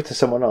 Let's give it to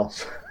someone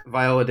else.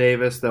 Viola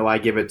Davis, though I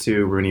give it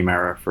to Rooney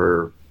Mara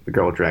for The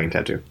Girl with Dragon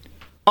Tattoo.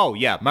 Oh,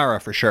 yeah, Mara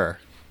for sure.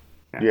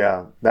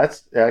 Yeah,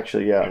 that's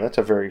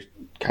a very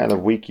kind of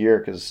weak year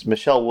because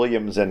Michelle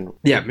Williams and...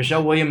 Yeah,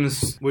 Michelle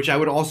Williams, which I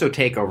would also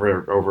take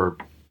over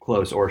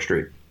Close or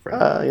Streep.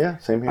 Yeah,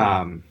 same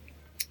here.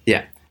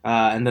 Yeah.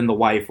 And then The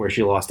Wife, where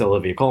she lost to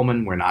Olivia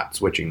Colman. We're not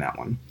switching that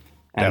one.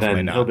 And Definitely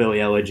then not.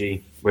 Hillbilly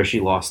Elegy, where she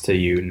lost to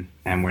Yoon,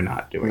 and we're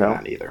not doing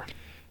that either.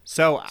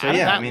 So out of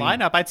that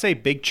lineup, I'd say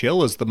Big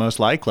Chill is the most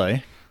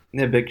likely.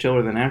 Yeah, Big Chill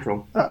or The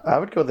Natural. I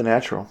would go The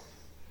Natural.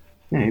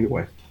 Yeah, either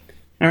way.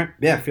 All right.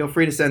 Yeah, feel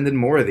free to send in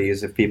more of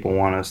these if people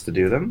want us to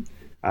do them.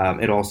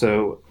 It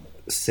also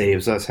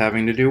saves us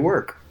having to do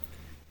work,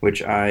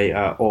 which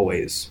I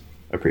always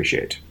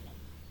appreciate.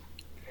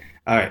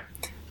 All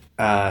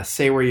right.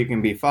 Say where you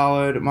can be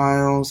followed,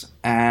 Miles,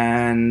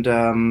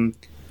 and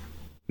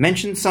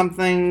mention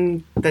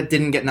something that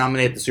didn't get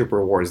nominated at the Super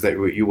Awards that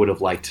you would have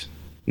liked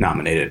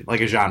nominated,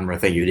 like a genre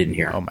thing you didn't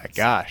hear. Oh my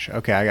gosh.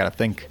 Okay, I gotta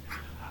think.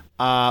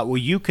 Well,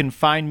 you can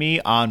find me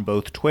on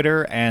both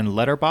Twitter and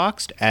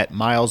Letterboxd at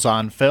Miles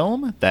on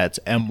Film. That's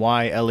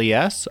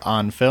MYLES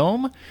on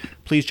Film.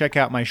 Please check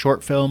out my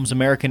short films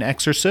American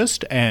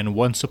Exorcist and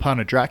Once Upon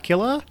a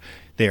Dracula.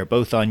 They are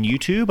both on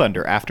YouTube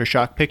under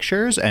Aftershock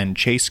Pictures and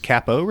Chase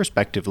Capo,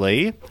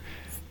 respectively.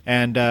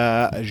 And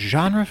a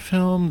genre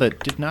film that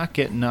did not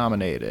get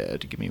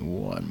nominated. Give me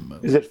one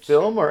moment. Is it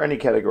film or any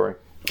category?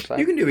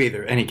 You can do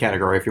either, any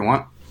category if you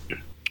want.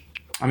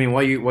 I mean,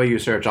 while you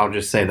search, I'll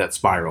just say that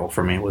Spiral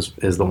for me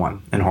is the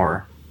one in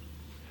horror.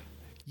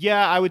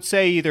 Yeah, I would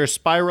say either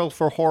Spiral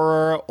for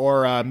horror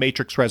or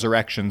Matrix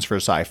Resurrections for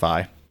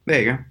sci-fi.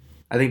 There you go.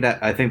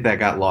 I think that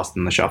got lost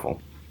in the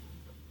shuffle.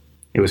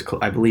 It was,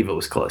 I believe, it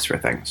was close for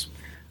things.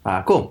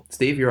 Cool,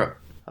 Steve, you're up.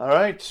 All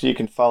right, so you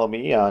can follow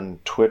me on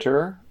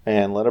Twitter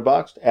and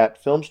Letterboxd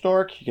at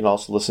Filmsnork. You can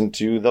also listen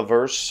to The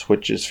Verse,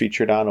 which is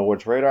featured on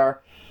Awards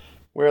Radar,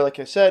 where, like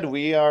I said,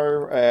 we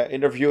are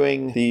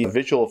interviewing the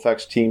visual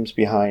effects teams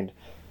behind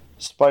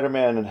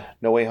Spider-Man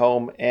No Way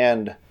Home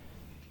and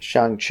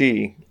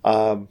Shang-Chi.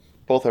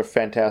 Both are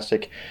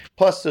fantastic.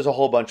 Plus, there's a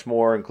whole bunch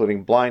more,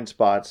 including blind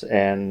spots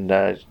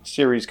and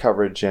series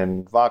coverage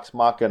and Vox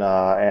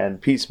Machina and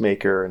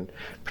Peacemaker and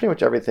pretty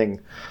much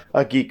everything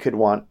a geek could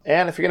want.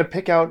 And if you're going to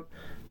pick out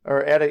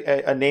or add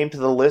a name to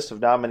the list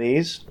of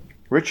nominees,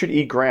 Richard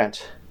E.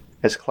 Grant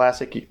as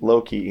classic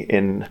Loki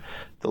in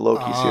the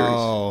Loki series.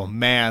 Oh,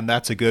 man,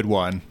 that's a good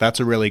one. That's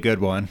a really good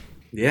one.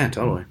 Yeah,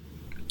 totally.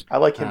 I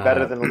like him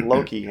better than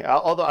Loki.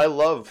 Although I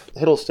love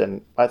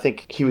Hiddleston. I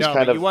think he was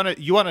kind of...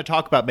 You want to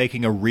talk about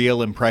making a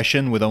real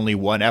impression with only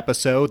one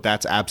episode?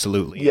 That's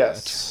absolutely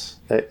yes,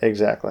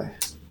 exactly.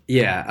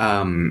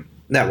 Yeah,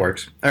 that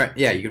works. All right,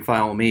 yeah, you can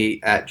follow me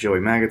at Joey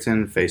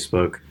Magidson,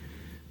 Facebook,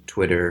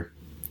 Twitter,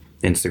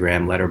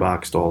 Instagram,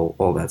 Letterboxd,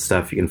 all that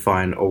stuff. You can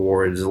find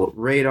Awards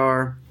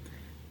Radar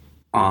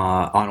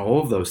on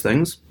all of those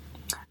things.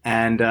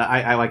 And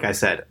I like I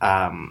said,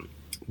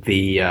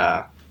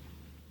 the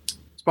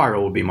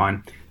Spiral would be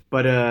mine.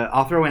 But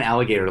I'll throw in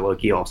Alligator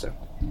Loki also.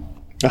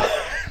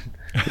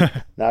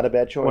 Not a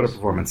bad choice. What a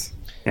performance.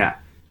 Yeah.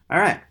 All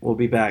right. We'll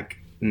be back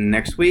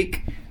next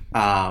week.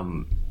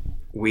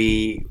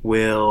 We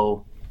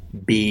will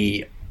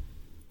be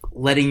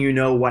letting you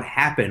know what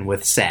happened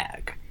with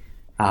SAG.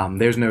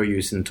 There's no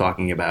use in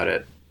talking about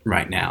it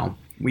right now.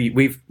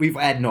 We've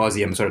ad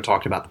nauseum sort of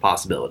talked about the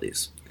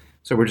possibilities.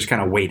 So we're just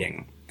kind of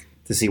waiting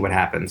to see what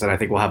happens. And I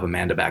think we'll have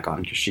Amanda back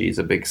on because she's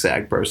a big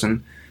SAG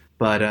person.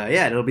 But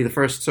yeah, it'll be the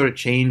first sort of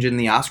change in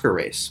the Oscar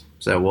race.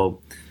 So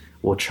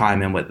we'll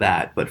chime in with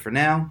that. But for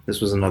now,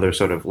 this was another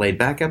sort of laid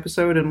back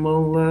episode, and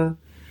we'll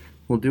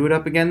do it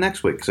up again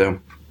next week. So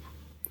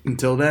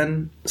until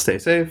then, stay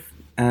safe,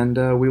 and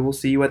we will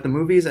see you at the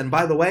movies. And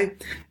by the way,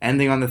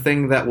 ending on the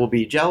thing that will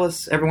be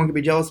jealous, everyone can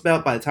be jealous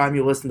about by the time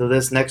you listen to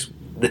this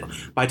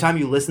by the time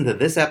you listen to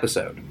this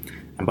episode,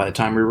 and by the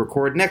time we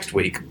record next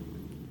week,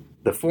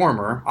 the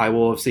former, I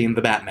will have seen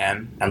The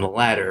Batman, and the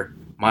latter,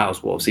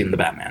 Miles will have seen The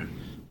Batman.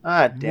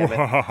 Ah, damn it.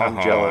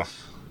 I'm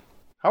jealous.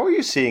 How are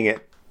you seeing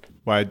it?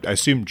 Well, I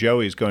assume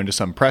Joey's going to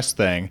some press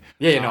thing.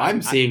 Yeah,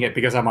 I'm seeing it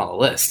because I'm on the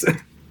list.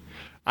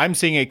 I'm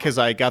seeing it because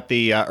I got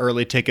the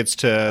early tickets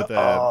to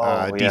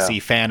the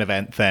DC fan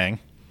event thing.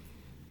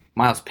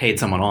 Miles paid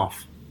someone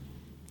off.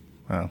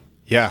 Well,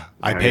 yeah,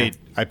 I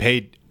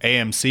paid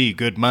AMC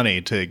good money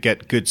to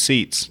get good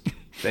seats.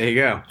 There you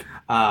go.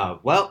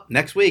 Well,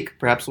 next week,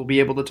 perhaps we'll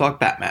be able to talk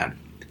Batman.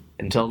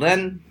 Until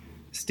then,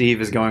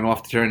 Steve is going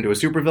off to turn into a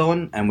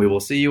supervillain, and we will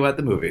see you at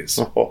the movies.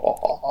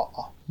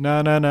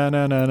 Na na na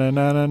na na na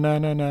na na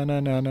na na na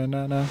na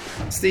na na.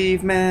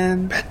 Steve,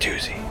 man.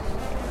 Bertuzzi.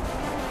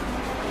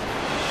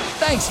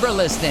 Thanks for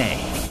listening.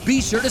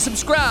 Be sure to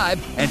subscribe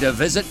and to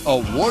visit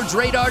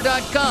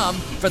awardsradar.com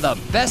for the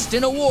best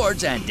in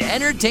awards and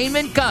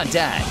entertainment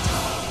content.